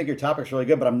email and I think your topic's really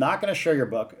good, but I'm not going to share your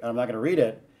book and I'm not going to read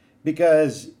it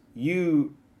because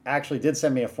you actually did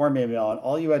send me a form email and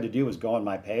all you had to do was go on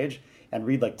my page and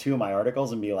read like 2 of my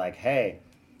articles and be like, hey,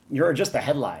 you're just the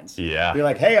headlines. Yeah. You're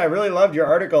like, hey, I really loved your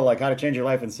article, like how to change your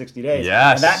life in 60 days.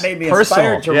 Yes. And that made me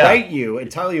inspired to write you and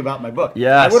tell you about my book.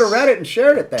 Yes. I would have read it and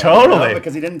shared it then. Totally. You know,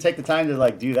 because he didn't take the time to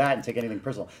like do that and take anything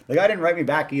personal. The guy didn't write me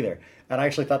back either. And I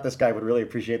actually thought this guy would really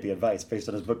appreciate the advice based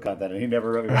on his book content. And he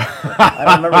never wrote me back. I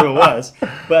don't remember who it was.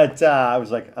 But I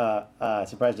was like,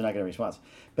 surprised you're not getting a response.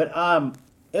 But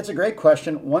it's a great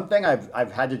question. One thing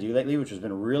I've had to do lately, which has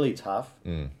been really tough,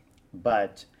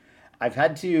 but I've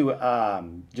had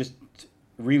to just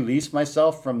release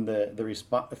myself from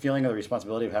the feeling of the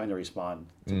responsibility of having to respond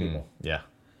to people. Yeah.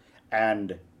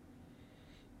 And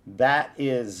that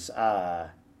is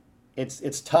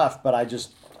it's tough, but I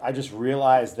just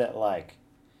realized that like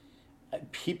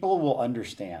people will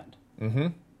understand.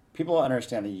 People will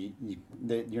understand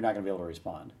that you're not going to be able to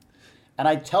respond. And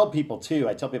I tell people too.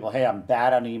 Hey, I'm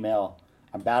bad on email.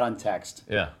 I'm bad on text.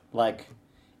 Yeah. Like,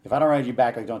 if I don't write you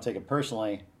back, like, don't take it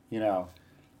personally. You know,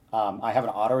 I have an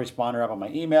autoresponder up on my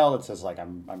email that says like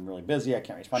I'm really busy. I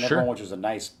can't respond to everyone, which is a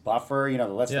nice buffer. You know,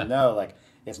 that lets them know like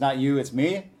it's not you, it's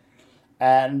me.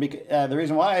 And the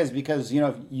reason why is because you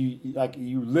know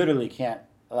you literally can't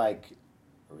like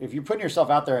if you're putting yourself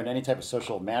out there in any type of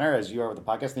social manner as you are with the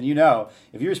podcast, then you know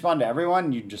if you respond to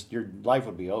everyone, your life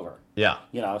would be over. Yeah.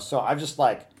 You know, so I've just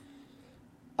like,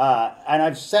 and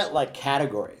I've set like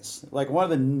categories. Like one of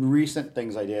the recent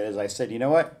things I did is I said, you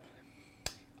know what?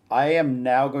 I am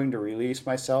now going to release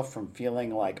myself from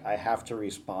feeling like I have to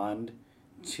respond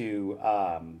to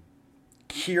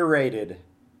curated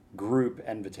group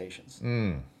invitations.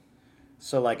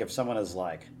 So like if someone is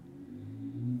like,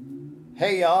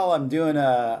 hey y'all, I'm doing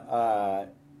a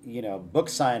book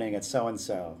signing at so and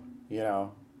so,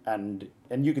 and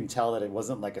you can tell that it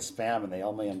wasn't like a spam and they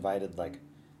only invited like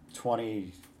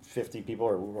 20, 50 people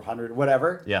or 100,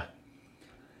 whatever. Yeah.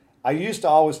 I used to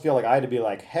always feel like I had to be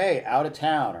like, hey, out of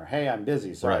town, or hey, I'm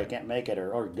busy, sorry, right. I can't make it,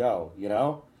 or go,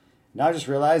 Now I just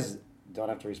realized, don't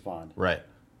have to respond. Right.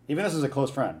 Even this is a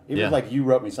close friend. Even if like you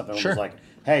wrote me something that was like,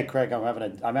 hey, Craig, I'm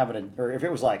having a, or if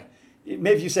it was like, maybe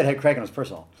if you said, hey, Craig, and it was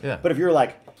personal. Yeah. But if you were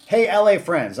like, hey, LA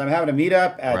friends, I'm having a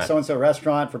meetup at right. so-and-so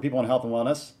restaurant for people in health and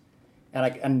wellness,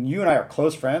 and you and I are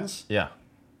close friends. Yeah.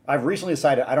 I've recently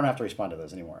decided I don't have to respond to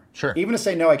those anymore. Sure. Even to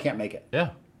say, no, I can't make it.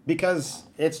 Yeah. Because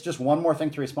it's just one more thing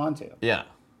to respond to. Yeah.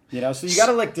 So you got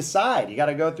to like decide. You got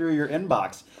to go through your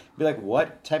inbox. Be like,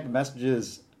 what type of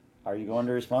messages are you going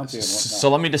to respond to? And so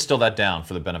let me distill that down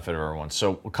for the benefit of everyone.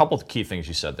 So a couple of key things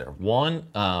you said there. One,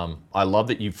 I love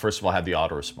that you first of all had the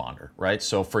autoresponder, right?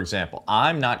 So for example,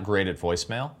 I'm not great at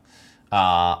voicemail.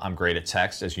 I'm great at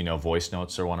text, as you know. Voice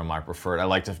notes are one of my preferred. I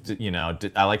like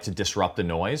to disrupt the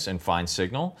noise and find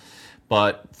signal.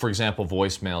 But for example,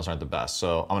 voicemails aren't the best.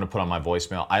 So I'm going to put on my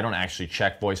voicemail. I don't actually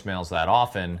check voicemails that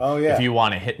often. Oh yeah. If you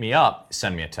want to hit me up,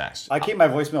 send me a text. I keep my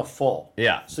voicemail full.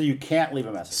 Yeah. So you can't leave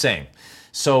a message. Same.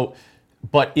 So,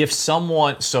 but if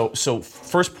someone, so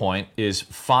first point is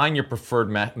find your preferred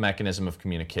mechanism of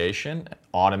communication,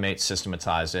 automate,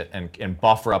 systematize it, and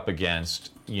buffer up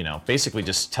against, basically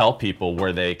just tell people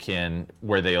where they can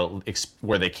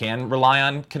rely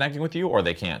on connecting with you or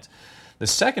they can't. The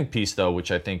second piece, though,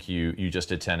 which I think you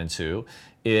just attended to,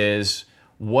 is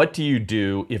what do you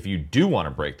do if you do want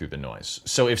to break through the noise?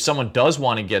 So if someone does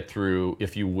want to get through,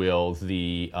 if you will,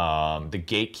 the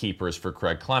gatekeepers for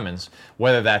Craig Clemens,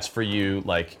 whether that's for you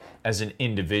like as an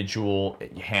individual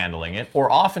handling it,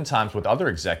 or oftentimes with other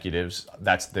executives,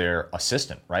 that's their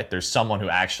assistant, right? There's someone who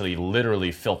actually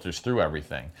literally filters through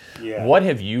everything. Yeah. What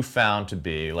have you found to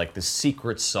be like the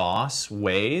secret sauce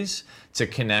ways to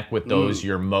connect with those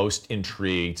you're most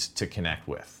intrigued to connect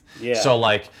with? Yeah. So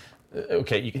like,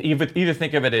 okay, you can either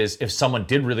think of it as if someone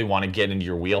did really want to get into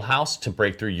your wheelhouse to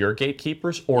break through your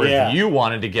gatekeepers, or if you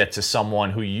wanted to get to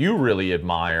someone who you really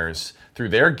admires through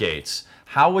their gates.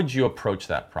 How would you approach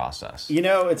that process?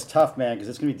 It's tough, man, because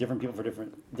it's going to be different people for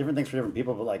different things for different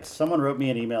people. But like someone wrote me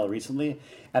an email recently,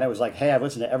 and it was like, hey, I've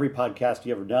listened to every podcast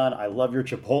you ever done. I love your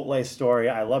Chipotle story.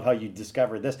 I love how you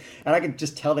discovered this. And I could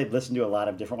just tell they'd listened to a lot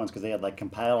of different ones because they had like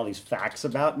compiled all these facts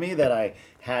about me that I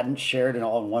hadn't shared in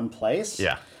all in one place.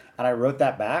 Yeah. And I wrote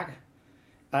that back.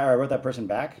 I wrote that person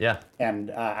back. Yeah.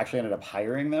 And actually ended up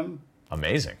hiring them.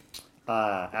 Amazing.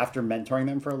 After mentoring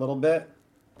them for a little bit.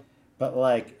 But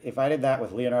like, if I did that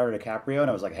with Leonardo DiCaprio and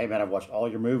I was like, hey man, I've watched all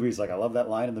your movies. Like, I love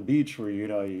that line on the beach where, you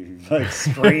like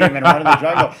scream and run in the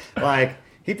jungle. Like,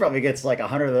 he probably gets like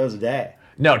 100 of those a day.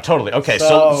 No, totally. Okay.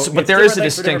 So but there is a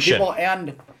distinction.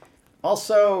 And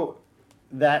also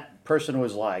that person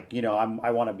was like, I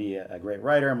want to be a great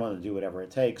writer. I'm going to do whatever it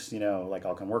takes. Like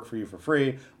I'll come work for you for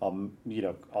free.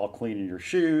 I'll clean your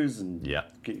shoes and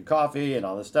get you coffee and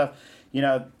all this stuff.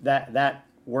 That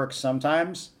works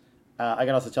sometimes. I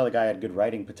can also tell the guy had good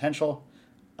writing potential.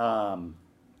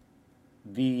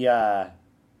 He had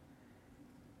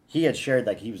shared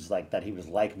he was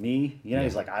like me.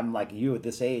 He's like, I'm like you at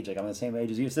this age. Like I'm the same age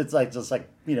as you. So it's like just like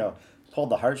pulled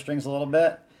the heartstrings a little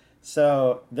bit.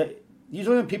 So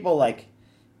usually when people like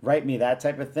write me that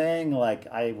type of thing, like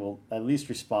I will at least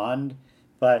respond.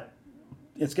 But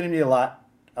it's going to be a lot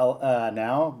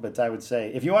now. But I would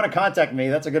say if you want to contact me,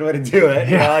 that's a good way to do it.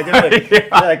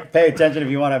 Pay attention if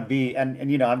you want to be.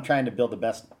 And I'm trying to build the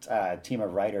best team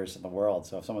of writers in the world.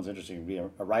 So if someone's interested in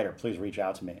being a writer, please reach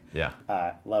out to me. Yeah.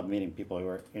 Love meeting people who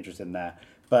are interested in that.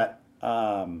 But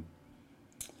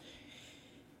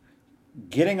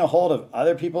getting a hold of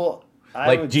other people.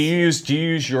 Do you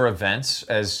use your events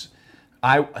as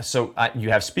you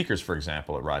have speakers, for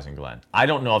example, at Rising Glen. I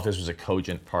don't know if this was a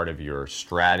cogent part of your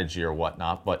strategy or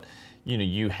whatnot, but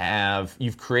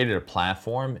you've created a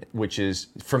platform which is,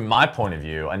 from my point of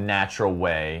view, a natural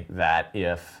way that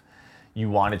if you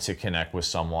wanted to connect with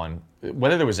someone,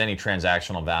 whether there was any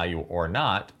transactional value or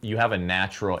not, you have a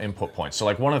natural input point. So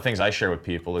like one of the things I share with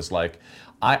people is like,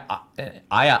 I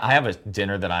have a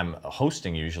dinner that I'm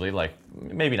hosting usually, like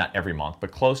maybe not every month,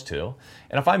 but close to.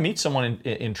 And if I meet someone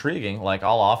intriguing, like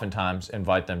I'll oftentimes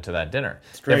invite them to that dinner.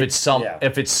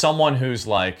 If it's someone who's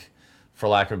like, for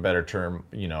lack of a better term,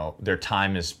 you know, their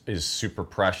time is super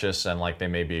precious and like they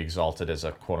may be exalted as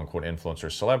a quote unquote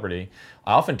influencer celebrity,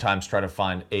 I oftentimes try to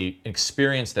find an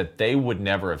experience that they would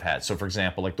never have had. So for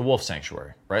example, like the Wolf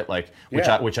Sanctuary, right? Like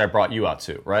which I brought you out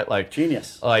to, right? Like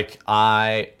genius. Like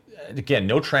again,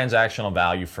 no transactional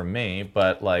value for me,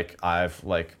 but like I've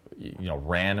like, you know,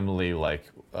 randomly like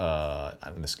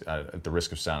at the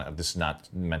risk of sounding, this is not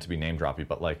meant to be name droppy,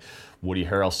 but like Woody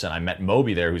Harrelson, I met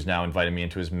Moby there, who's now invited me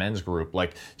into his men's group.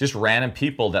 Like just random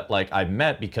people that like I've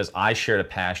met because I shared a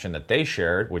passion that they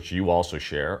shared, which you also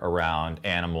share, around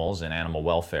animals and animal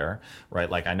welfare, right?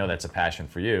 Like I know that's a passion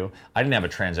for you. I didn't have a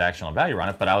transactional value around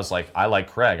it, but I was like, I like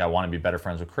Craig. I want to be better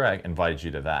friends with Craig. Invited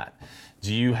you to that.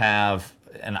 Do you have?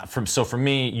 So for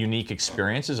me, unique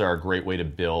experiences are a great way to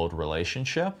build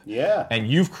relationship. Yeah. And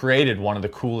you've created one of the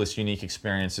coolest unique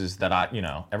experiences that I, you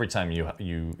know, every time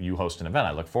you host an event,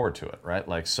 I look forward to it, right?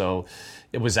 Like, so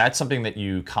was that something that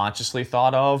you consciously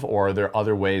thought of, or are there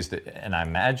other ways that, and I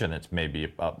imagine it's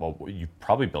maybe, well, you've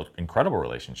probably built incredible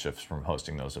relationships from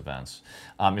hosting those events.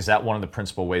 Is that one of the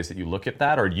principal ways that you look at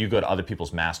that, or do you go to other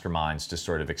people's masterminds to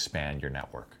sort of expand your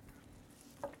network?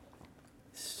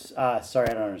 Sorry,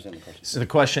 I don't understand the question. So the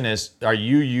question is,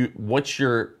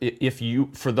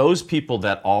 for those people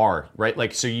that are, right,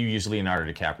 like, so you use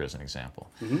Leonardo DiCaprio as an example.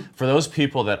 Mm-hmm. For those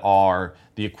people that are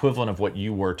the equivalent of what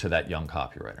you were to that young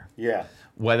copywriter. Yeah.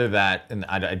 Whether that, and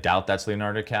I doubt that's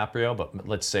Leonardo DiCaprio, but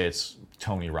let's say it's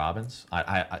Tony Robbins.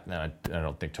 I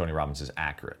don't think Tony Robbins is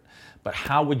accurate. But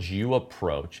how would you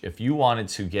approach, if you wanted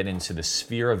to get into the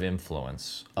sphere of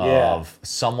influence of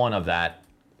someone of that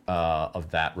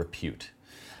repute?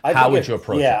 How would you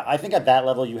approach it? Yeah, I think at that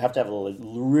level you have to have a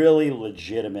really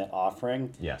legitimate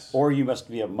offering. Yes. Or you must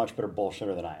be a much better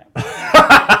bullshitter than I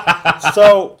am.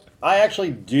 So I actually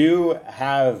do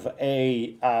have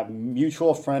a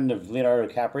mutual friend of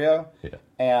Leonardo DiCaprio. Yeah.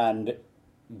 And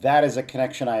that is a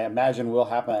connection I imagine will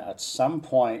happen at some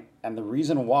point. And the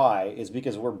reason why is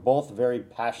because we're both very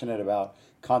passionate about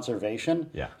conservation.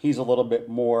 Yeah. He's a little bit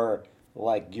more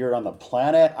like geared on the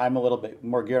planet. I'm a little bit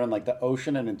more geared on like the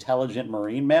ocean and intelligent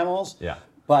marine mammals. Yeah.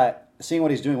 But seeing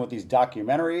what he's doing with these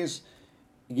documentaries,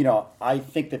 you know, I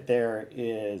think that there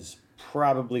is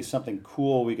probably something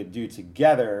cool we could do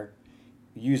together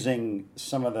using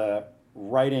some of the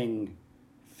writing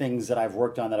things that I've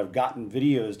worked on that have gotten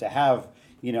videos to have,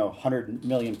 you know, 100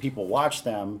 million people watch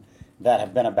them that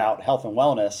have been about health and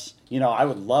wellness. You know, I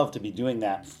would love to be doing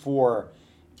that for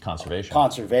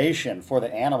conservation for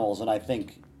the animals, and I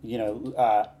think, you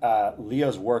know,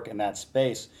 Leo's work in that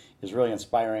space is really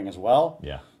inspiring as well.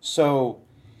 Yeah. So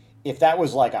if that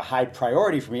was like a high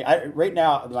priority for me, right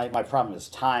now my problem is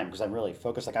time, because I'm really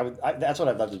focused. Like that's what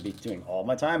I'd love to be doing all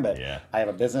my time, but I have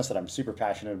a business that I'm super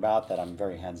passionate about, that I'm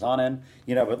very hands-on in.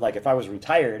 You know, but like if I was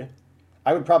retired,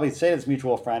 I would probably say to this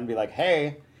mutual friend, be like,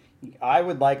 hey, I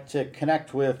would like to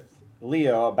connect with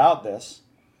Leo about this,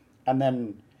 and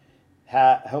then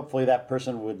hopefully that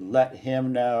person would let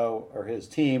him know, or his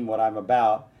team, what I'm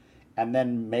about, and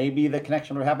then maybe the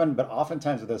connection would happen. But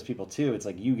oftentimes with those people too, it's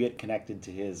like you get connected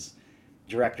to his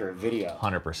director of video.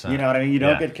 100%. You know what I mean? You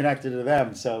don't get connected to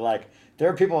them. So like there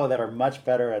are people that are much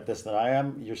better at this than I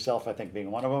am, yourself I think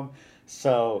being one of them.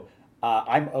 So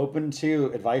I'm open to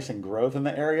advice and growth in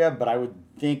the area, but I would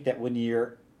think that when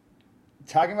you're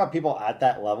talking about people at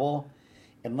that level,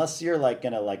 unless you're like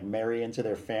gonna like marry into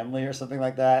their family or something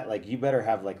like that, like you better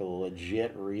have like a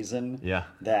legit reason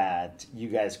that you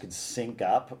guys could sync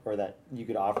up, or that you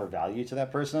could offer value to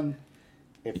that person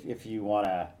if you want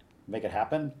to make it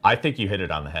happen. I think you hit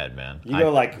it on the head, man. You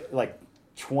go like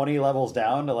 20 levels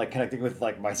down to like connecting with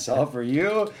like myself or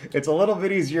you. It's a little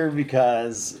bit easier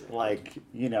because like,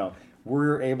 you know,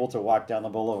 we're able to walk down the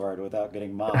boulevard without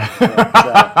getting mobbed.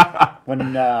 But,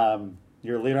 when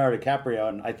you're Leonardo DiCaprio,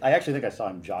 and I actually think I saw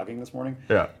him jogging this morning.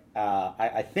 Yeah.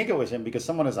 I think it was him, because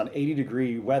someone is on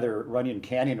 80-degree weather Runyon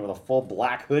Canyon with a full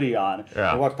black hoodie on.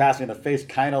 Yeah. They walked past me and the face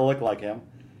kind of looked like him.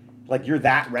 Like, you're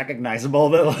that recognizable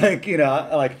that, like, you know,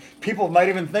 like, people might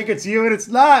even think it's you and it's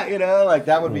not, you know? Like,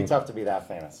 that would be tough to be that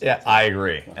famous. Yeah, I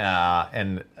agree.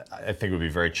 And I think it would be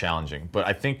very challenging. But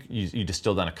I think you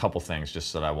distilled down a couple things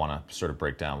just that I want to sort of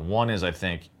break down. One is, I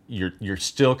think you're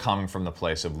still coming from the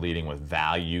place of leading with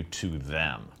value to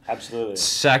them. Absolutely.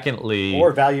 Secondly,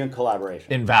 or value and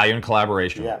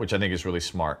collaboration. Yeah. Which I think is really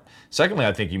smart. Secondly,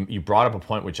 I think you brought up a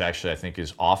point which actually I think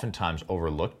is oftentimes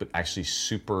overlooked, but actually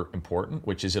super important,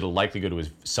 which is it'll likely go to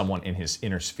someone in his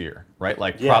inner sphere, right?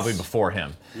 Like probably before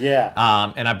him. Yeah.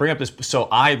 And I bring up this. So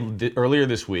earlier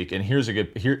this week,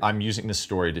 and I'm using this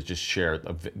story to just share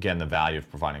again the value of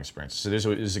providing experience. So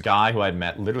there's a guy who I'd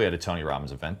met literally at a Tony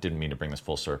Robbins event. Didn't mean to bring this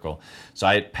full circle.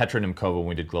 So Petra Nemkova, when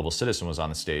we did Global Citizen, was on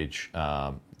the stage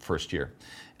first year.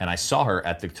 And I saw her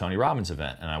at the Tony Robbins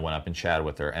event, and I went up and chatted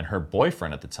with her. And her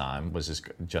boyfriend at the time was this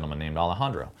gentleman named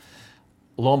Alejandro.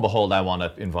 Lo and behold, I wound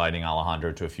up inviting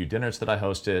Alejandro to a few dinners that I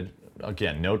hosted.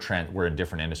 Again, we're in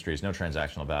different industries, no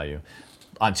transactional value.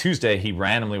 On Tuesday, he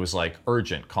randomly was like,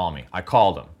 urgent, call me. I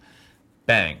called him.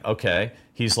 Bang, okay.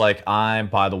 He's like,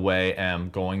 by the way, am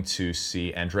going to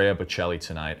see Andrea Bocelli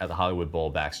tonight at the Hollywood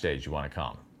Bowl backstage. You want to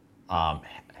come?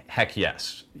 Heck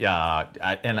yes. Yeah.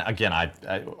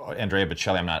 Andrea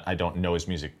Bocelli, I don't know his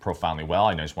music profoundly well.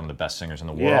 I know he's one of the best singers in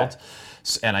the world.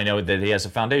 And I know that he has a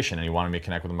foundation, and he wanted me to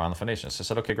connect with him around the foundation. So I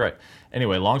said, okay, great.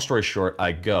 Anyway, long story short,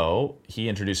 I go. He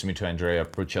introduces me to Andrea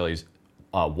Bocelli's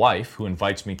wife, who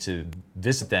invites me to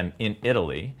visit them in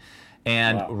Italy.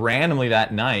 And randomly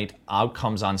that night, out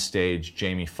comes on stage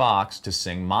Jamie Foxx to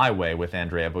sing My Way with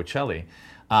Andrea Bocelli.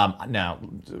 Now,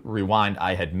 rewind,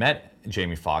 I had met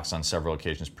Jamie Foxx on several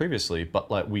occasions previously,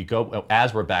 but we go,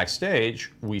 as we're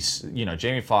backstage,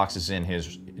 Jamie Foxx is in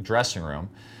his dressing room.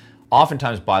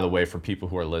 Oftentimes, by the way, for people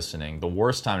who are listening, the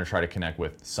worst time to try to connect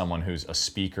with someone who's a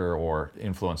speaker or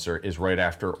influencer is right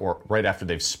after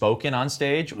they've spoken on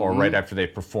stage or right after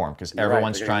they've performed, because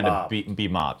everyone's trying to be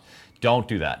mobbed. Don't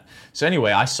do that. So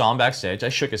anyway, I saw him backstage. I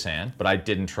shook his hand, but I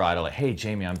didn't try to hey,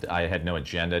 Jamie, I had no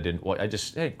agenda.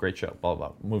 Hey, great show, blah, blah,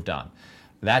 blah. Moved on.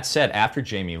 That said, after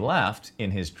Jamie left,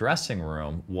 in his dressing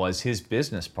room was his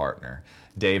business partner,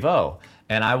 Dave O.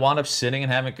 And I wound up sitting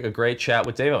and having a great chat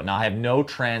with Dave O. Now, I have no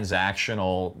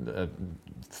transactional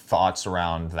thoughts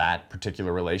around that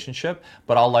particular relationship,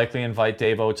 but I'll likely invite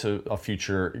Dave-O to a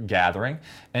future gathering.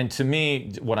 And to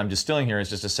me, what I'm distilling here is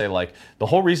just to say, the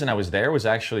whole reason I was there was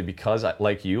actually because,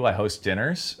 like you, I host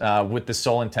dinners with the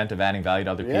sole intent of adding value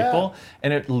to other people.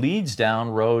 And it leads down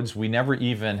roads we never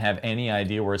even have any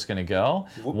idea where it's going to go,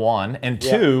 one. And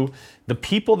two, the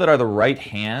people that are the right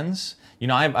hands.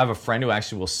 I have a friend who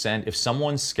actually will send, if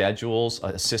someone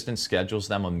assistant schedules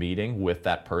them a meeting with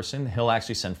that person, he'll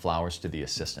actually send flowers to the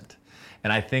assistant.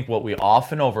 And I think what we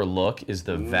often overlook is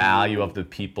the value of the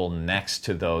people next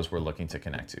to those we're looking to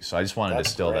connect to. So I just wanted to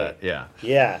distill that. Yeah.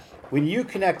 Yeah. When you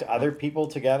connect other people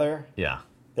together, they're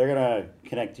going to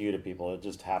connect you to people. It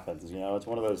just happens. It's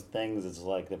one of those things. It's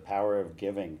like the power of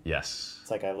giving. Yes. It's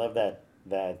like I love that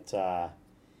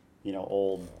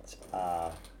old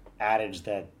adage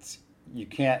that you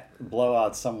can't blow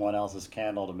out someone else's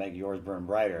candle to make yours burn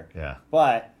brighter. Yeah.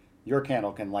 But your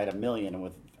candle can light 1,000,000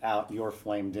 without your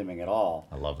flame dimming at all.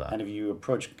 I love that. And if you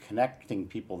approach connecting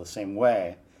people the same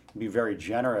way, be very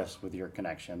generous with your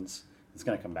connections, it's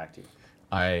going to come back to you.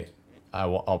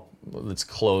 Let's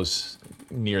close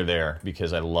near there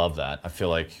because I love that. I feel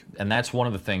like, and that's one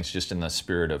of the things just in the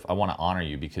spirit of, I want to honor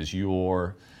you because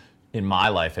in my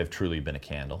life, have truly been a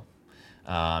candle.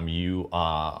 You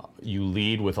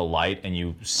lead with a light and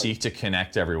you seek to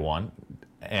connect everyone,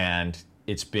 and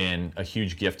it's been a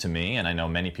huge gift to me, and I know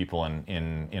many people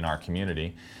in our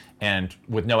community, and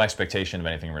with no expectation of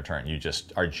anything in return. You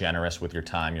just are generous with your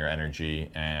time, your energy,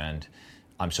 and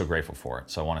I'm so grateful for it.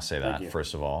 So I want to say that,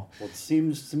 first of all. Well, it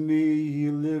seems to me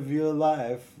you live your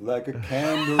life like a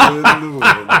candle in the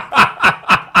wind.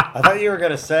 I thought you were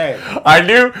going to say. I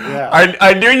knew. Yeah.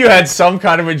 I knew you had some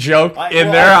kind of a joke in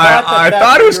there. I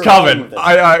thought it was coming.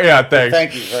 Thanks.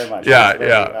 Thank you very much.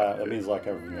 It means like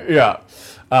everything. Yeah.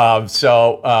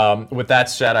 So with that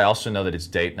said, I also know that it's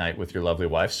date night with your lovely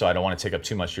wife, so I don't want to take up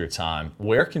too much of your time.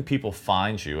 Where can people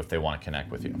find you if they want to connect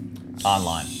with you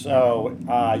online? So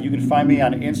you can find me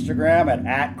on Instagram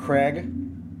at @Craig,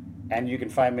 and you can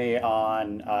find me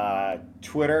on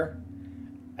Twitter,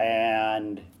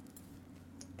 and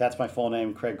that's my full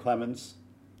name, Craig Clemens.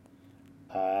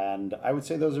 And I would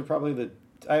say those are probably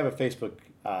I have a Facebook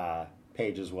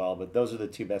page as well, but those are the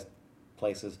two best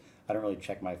places. I don't really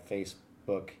check my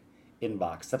Facebook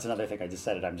inbox. That's another thing. I just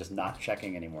said it. I'm just not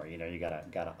checking anymore. You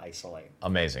gotta isolate.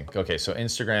 Amazing. Okay, so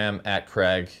Instagram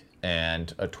 @Craig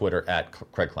and Twitter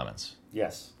 @Craig Clemens.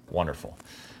 Yes. Wonderful.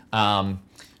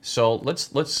 So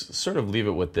let's sort of leave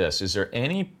it with this. Is there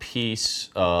any piece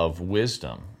of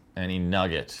wisdom, any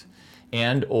nugget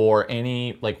And or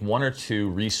any like one or two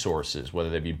resources, whether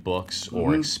they be books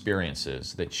or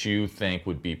experiences that you think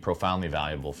would be profoundly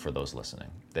valuable for those listening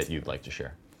that you'd like to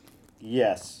share.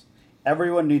 Yes.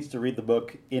 Everyone needs to read the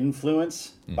book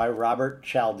Influence by Robert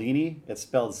Cialdini. It's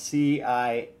spelled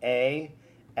Cialdini.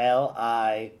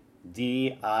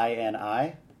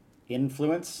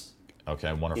 Influence.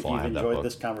 Okay, wonderful. If you've enjoyed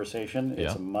this conversation,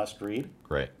 it's a must read.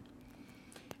 Great.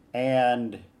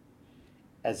 And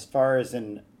as far as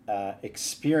an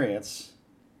experience,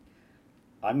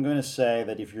 I'm going to say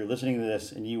that if you're listening to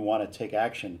this and you want to take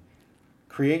action,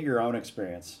 create your own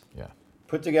experience. Yeah.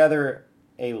 Put together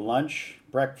a lunch,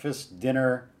 breakfast,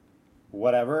 dinner,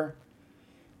 whatever,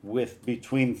 with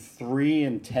between 3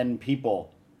 and 10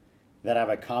 people that have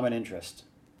a common interest.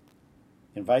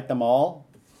 Invite them all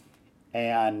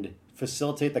and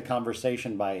facilitate the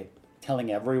conversation by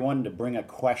telling everyone to bring a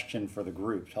question for the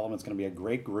group. Tell them it's going to be a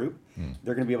great group.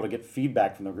 They're going to be able to get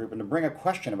feedback from the group and to bring a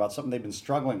question about something they've been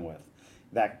struggling with.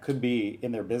 That could be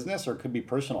in their business or it could be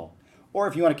personal. Or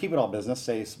if you want to keep it all business,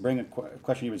 say bring a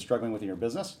question you've been struggling with in your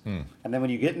business. And then when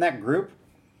you get in that group,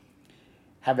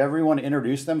 have everyone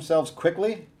introduce themselves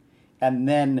quickly and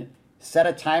then set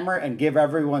a timer and give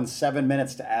everyone 7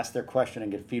 minutes to ask their question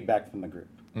and get feedback from the group.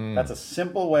 That's a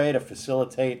simple way to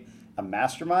facilitate a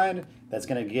mastermind that's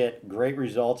going to get great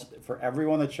results for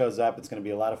everyone that shows up. It's going to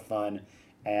be a lot of fun,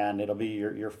 and it'll be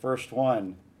your first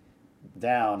one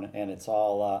down, and it's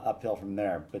all uphill from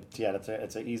there. But yeah,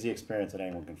 it's an easy experience that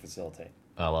anyone can facilitate.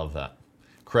 I love that.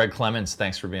 Craig Clemens,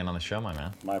 thanks for being on the show, my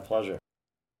man. My pleasure.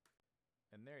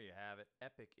 And there you have it.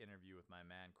 Epic interview with my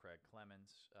man, Craig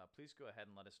Clemens. Please go ahead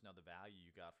and let us know the value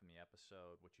you got from the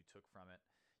episode, what you took from it.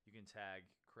 You can tag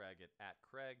Craig at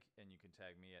Craig, and you can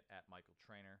tag me at Michael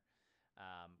Trainer.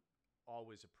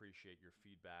 Always appreciate your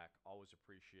feedback. Always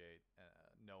appreciate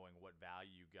knowing what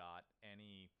value you got.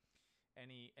 Any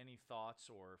thoughts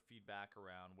or feedback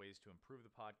around ways to improve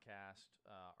the podcast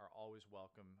are always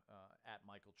welcome at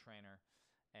Michael Trainer.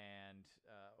 And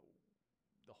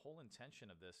the whole intention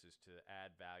of this is to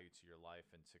add value to your life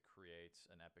and to create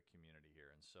an epic community here.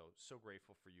 And so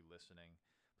grateful for you listening.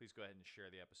 Please go ahead and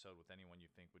share the episode with anyone you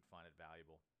think would find it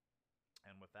valuable.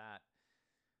 And with that,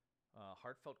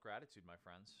 heartfelt gratitude, my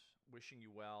friends. Wishing you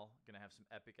well. Going to have some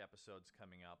epic episodes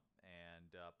coming up.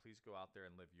 And please go out there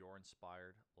and live your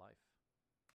inspired life.